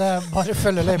at, det er bare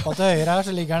følge løypa til høyre her,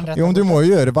 så ligger den rett. Jo, men du må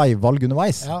jo gjøre veivalg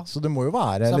underveis. Ja. Så det må jo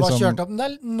være så det liksom... kjørt opp. Men det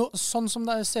er sånn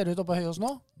som det ser ut oppe på Høyås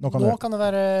nå. Nå kan det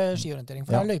være skiorientering,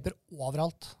 for det er løyper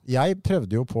overalt. Jeg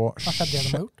prøvde jo på... Kanskje det de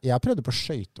har gjort? Jeg prøvde på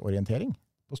skøyteorientering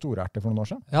på Storerte for noen år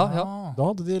siden. Ja. Da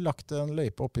hadde de lagt en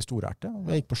løype opp i Storerte, og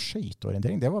jeg gikk på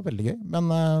skøyteorientering. Det var veldig gøy. Men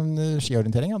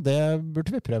skiorientering, det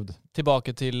burde vi prøvd.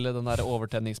 Tilbake til den der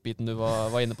overtenningsbiten du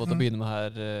var inne på til å begynne med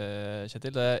her,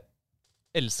 Kjetil. Det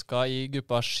elsket i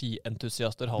gruppa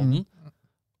skientusiaster Halden.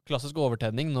 Klassisk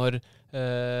overtenning når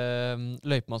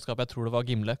løypemannskapet, jeg tror det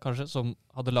var Gimle kanskje, som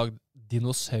hadde lagd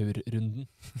dinosaurrunden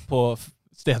på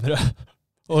Stenerød.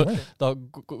 Og da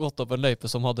gått opp en løype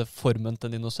som hadde formen til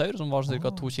en dinosaur, som var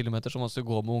ca. 2 kilometer, som man skulle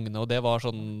gå med ungene. Og det var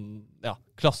sånn,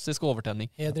 klassisk overtenning.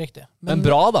 Helt riktig. Men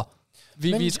bra da.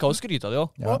 Vi skal jo skryte av det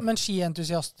også. Ja. Men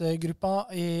skientusiastgruppa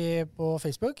på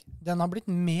Facebook, den har blitt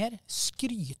mer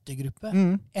skrytegruppe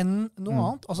enn noe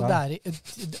annet. Altså,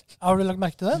 har du lagt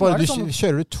merke til det? Bare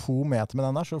kjører du 2 meter med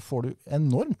den der, så får du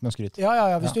enormt med skryt.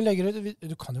 Ja. Hvis du legger ut,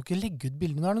 du kan jo ikke legge ut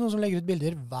bilder. Nå er det noen som legger ut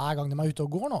bilder hver gang de er ute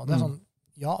og går nå. Det er sånn,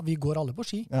 ja, vi går alle på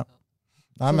ski. Ja.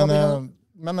 Nei,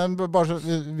 men bare,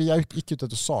 vi er jo ikke ute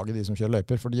til å sage de som kjører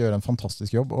løyper, for de gjør en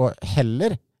fantastisk jobb, og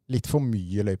heller litt for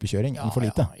mye løypekjøring enn for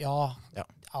lite. Ja,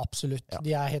 absolutt. Ja.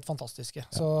 De er helt fantastiske.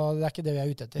 Så det er ikke det vi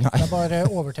er ute etter. Det er bare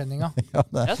overtenninga. Jeg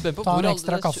er spent på ta hvor en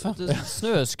ekstra kaffe.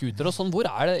 Snøskuter og sånn, hvor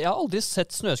er det? Jeg har aldri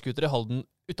sett snøskuter i Halden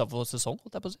utenfor sesong,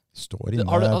 holdt jeg på å si. Står inne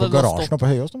på garasjen og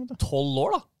på Høyås. 12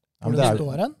 år da. Hvor det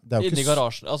står hen? Inne i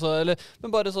garasjen. Altså,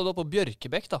 men bare sånn på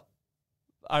Bjørkebekk da.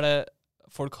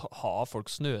 Har folk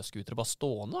snøskutere bare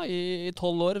stående i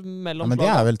 12 år mellom men det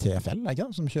er vel TFL, ikke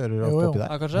det, som kjører opp oppi der?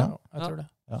 Ja, kanskje? Jeg tror det.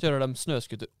 Kjører de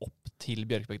snøskuter opp til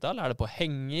Bjørkebekk da, eller er det på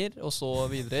henger og så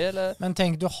videre, eller? Men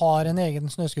tenk, du har en egen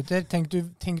snøskuter. Tenk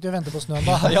du venter på snøen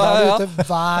da. Da er du ute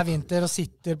hver vinter og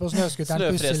sitter på snøskuteren.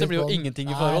 Snøfreser blir jo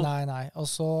ingenting i forhold. Nei.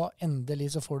 Og så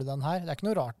endelig så får du den her. Det er ikke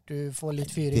noe rart du får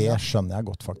litt fyring. Det skjønner jeg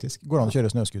godt, faktisk. Går det an å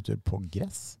kjøre snøskuter på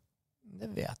gress? Det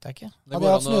vet jeg ikke. Hadde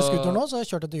jeg hatt snøskuter nå, så hadde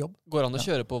jeg kjørt etter jobb. Går det an å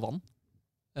kjøre på vann?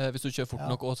 Hvis du kjører fort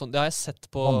nok og sånn. Det har jeg sett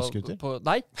på... Vannskuter?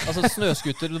 Nei, altså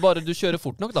snøskuter. Bare du kjører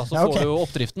fort nok da, så får du jo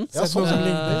oppdriften. Ja,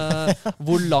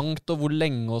 hvor langt og hvor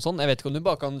lenge og sånn. Jeg vet ikke om du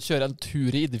bare kan kjøre en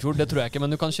tur i Iddefjord, det tror jeg ikke,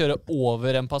 men du kan kjøre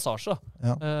over en passasje.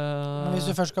 Men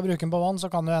hvis du først skal bruke den på vann, så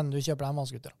kan du ende du kjøper deg en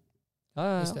vannskuter.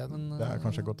 Ja. Det er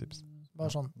kanskje et godt tips. Bare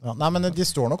sånn. Ja, nei, men de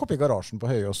står nok oppe i garasjen på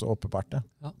Høyås og oppe på Erte.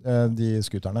 De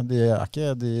skuterne.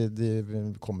 De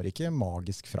kommer ikke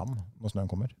magisk fram når snøen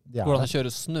kommer. Går det an å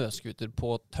kjøre snøskuter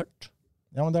på tørt?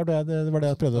 Ja, men det var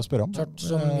det jeg prøvde å spørre om. Kjørt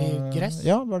så mye gress?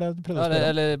 Ja, det var det jeg prøvde å spørre om.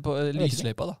 Eller på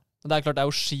lysløypa da. Det er klart det er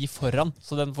jo ski foran,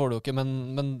 så den får du jo ikke,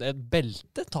 men et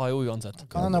belte tar jo uansett.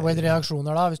 Kan hende bli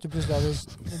reaksjoner da, hvis du plutselig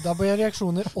hadde... Da blir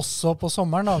reaksjoner også på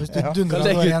sommeren da, hvis du dundrer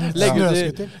av i en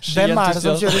snøskuter. Hvem er det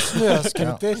som kjører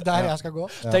snøskuter der jeg skal gå?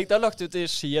 Tenk deg å ha lagt ut i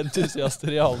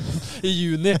skientusiaster i Halden i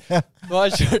juni. Nå har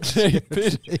jeg kjørt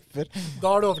løyper.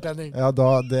 Da har du overtenning. Ja,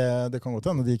 det kan godt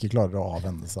hende de ikke klarer å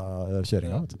avvende seg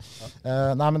kjøringen.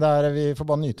 Nei, men vi får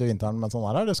bare nyte vinteren mens sånn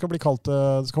her. Det skal bli kaldt,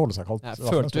 det skal holde seg kaldt. Jeg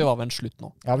følte vi var ved en slutt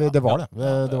nå. Ja, det var det.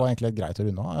 Det var egentlig greit å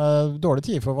runde av. Dårlig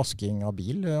tid for vasking av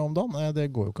bil om dagen. Det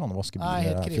går jo ikke an å vaske bil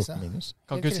 14 minus.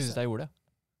 Kan ikke huske at jeg gjorde det.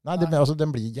 Nei,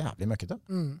 den blir jævlig møkkete.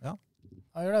 Ja.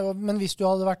 Ja, gjør det. Men hvis du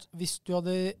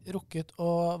hadde rukket å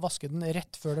vaske den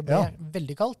rett før det ble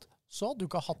veldig kaldt, så hadde du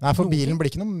ikke hatt Nei, for bilen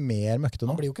blir ikke noe mer møkkete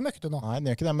nå. Den blir jo ikke møkkete nå. Nei,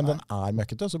 den gjør ikke det, men den er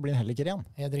møkkete, så blir den heller ikke ren.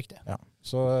 Helt riktig. Ja.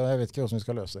 Så jeg vet ikke hvordan vi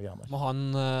skal løse det greiene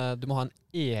der. Du må ha en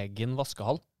egen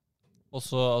vaskehall. Og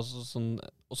så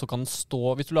kan den stå,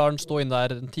 hvis du lar den stå inn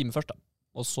der en time først da,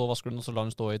 og så vasker du den, og så lar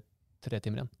den stå i 3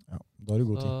 timer igjen. Ja, da har du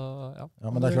god tid. Ja,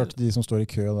 men det er klart, de som står i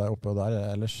kø der oppe og der,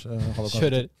 ellers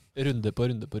kjører runde på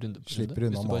runde. Slipper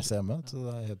unna masse hjemme, så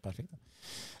det er helt perfekt.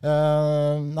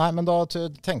 Nei, men da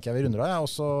tenker jeg vi runder av, og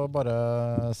så bare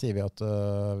sier vi at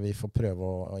vi får prøve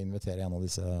å invitere en av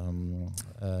disse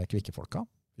kvikkefolka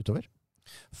utover.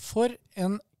 For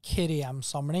en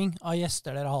kremsamling av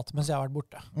gjester dere har hatt mens jeg har vært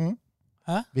borte.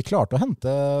 Vi klarte å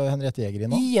hente Henriette Jæger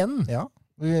inn nå. Igjen? Ja,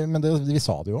 men vi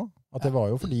sa det jo, at det var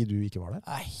jo fordi du ikke var der.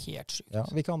 Det er helt sykt. Ja,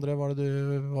 hvilke andre var det du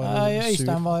var sur?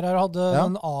 Øystein var her og hadde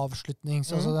den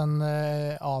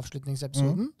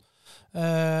avslutningsepisoden.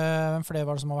 Hvem flere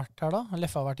var det som har vært her da?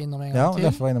 Leffe har vært innom en gang til. Ja,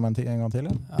 Leffe var innom en gang til.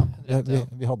 Ja.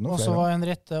 Vi hadde noe flere. Og så var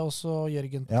Henriette og så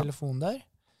Jørgen på telefon der.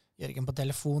 Jørgen på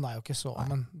telefon er jo ikke så,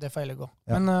 men det får heller gå.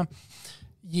 Ja. Men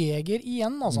Jæger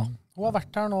igjen, altså. Hun har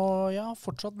vært her nå,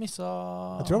 fortsatt misset...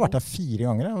 Jeg tror hun har vært her 4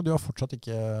 ganger, og du har fortsatt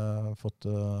ikke fått...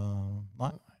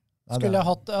 Nei. Skulle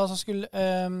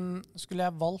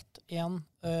jeg valgt en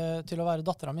til å være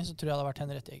datteren min, så tror jeg det hadde vært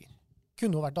Henriette Jæger.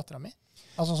 Kunne hun vært datteren min?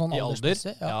 Altså sånn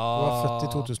aldersmessig? Ja. Hun var født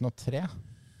i 2003.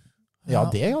 Ja,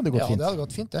 det hadde gått fint. Ja, det hadde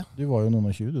gått fint, det. Du var jo noen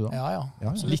og 20, du da.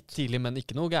 Ja. Litt tidlig, men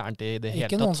ikke noe gærent i det hele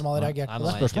tatt. Ikke noen som hadde reagert på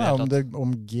det. Spørsmålet er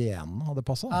om genene hadde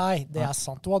passet. Nei, det er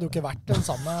sant. Hun hadde jo ikke vært den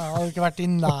samme. Hun hadde jo ikke vært i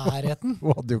nærheten.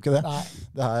 Hun hadde jo ikke det. Nei.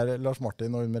 Det her, Lars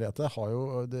Martin og Merete har jo,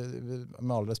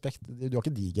 med all respekt, du har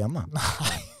ikke de genene.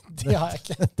 Nei, det har jeg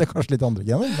ikke. Det er kanskje litt andre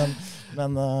gener,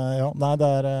 men nei,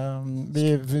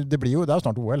 det blir jo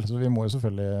snart OL, så vi må jo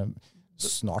selvfølgelig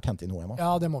snart hente inn noe hjemme.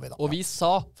 Ja, det må vi da. Og vi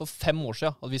sa for 5 år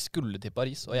siden at vi skulle til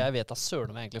Paris, og jeg vet at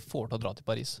søren om jeg egentlig får til å dra til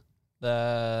Paris.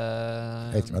 Jeg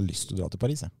vet ikke om jeg har lyst til å dra til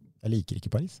Paris. Jeg liker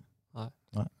ikke Paris. Nei.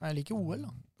 Jeg liker OL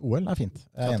da. OL er fint.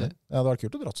 Jeg er enig. Det hadde vært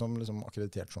kult å dra som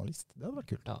akkreditert journalist. Det hadde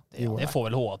vært kult. Ja, det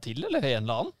får vel HA til, eller en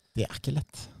eller annen? Det er ikke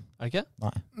lett. Er det ikke?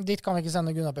 Nei. Dit kan vi ikke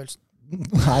sende Gunnar Paulsen.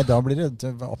 Nei, da blir det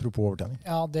apropos overtenning.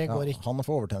 Ja, det går ikke. Han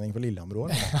får overtenning for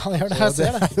Lillehammer. Han gjør det, jeg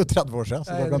ser det. Det er jo 30 år siden,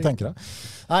 så da kan du tenke deg.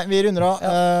 Nei, vi runder av.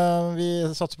 Vi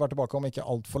satser bare tilbake om ikke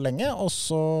alt for lenge, og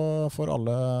så får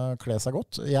alle kle seg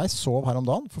godt. Jeg sov her om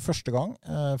dagen for første gang,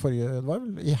 det var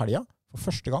vel i helga, for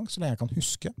første gang så lenge jeg kan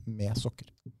huske, med sokker.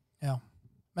 Ja.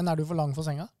 Men er du for lang for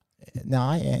senga?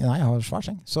 Nei, jeg har svær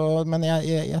seng. Men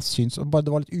jeg synes bare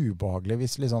det var litt ubehagelig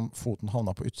hvis liksom foten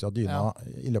havna på utsida av dyna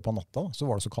i løpet av natta, så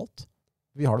var det så kaldt.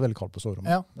 Vi har det veldig kaldt på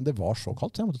soverommet, men det var så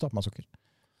kaldt, så jeg måtte ta på meg sokker.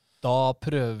 Da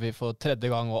prøver vi for 3.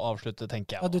 gang å avslutte,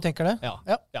 tenker jeg. Ja, du tenker det? Ja.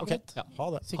 Okay. Ha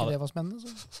det. Sikkert det var spennende. Så.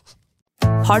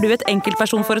 Har du et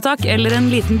enkeltpersonforetak eller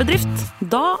en liten bedrift?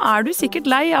 Da er du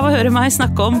sikkert lei av å høre meg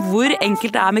snakke om hvor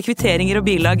enkelt det er med kvitteringer og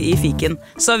bilag i fiken.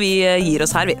 Så vi gir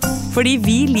oss her, vi. Fordi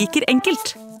vi liker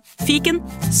enkelt. Fiken,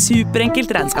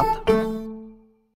 superenkelt regnskap.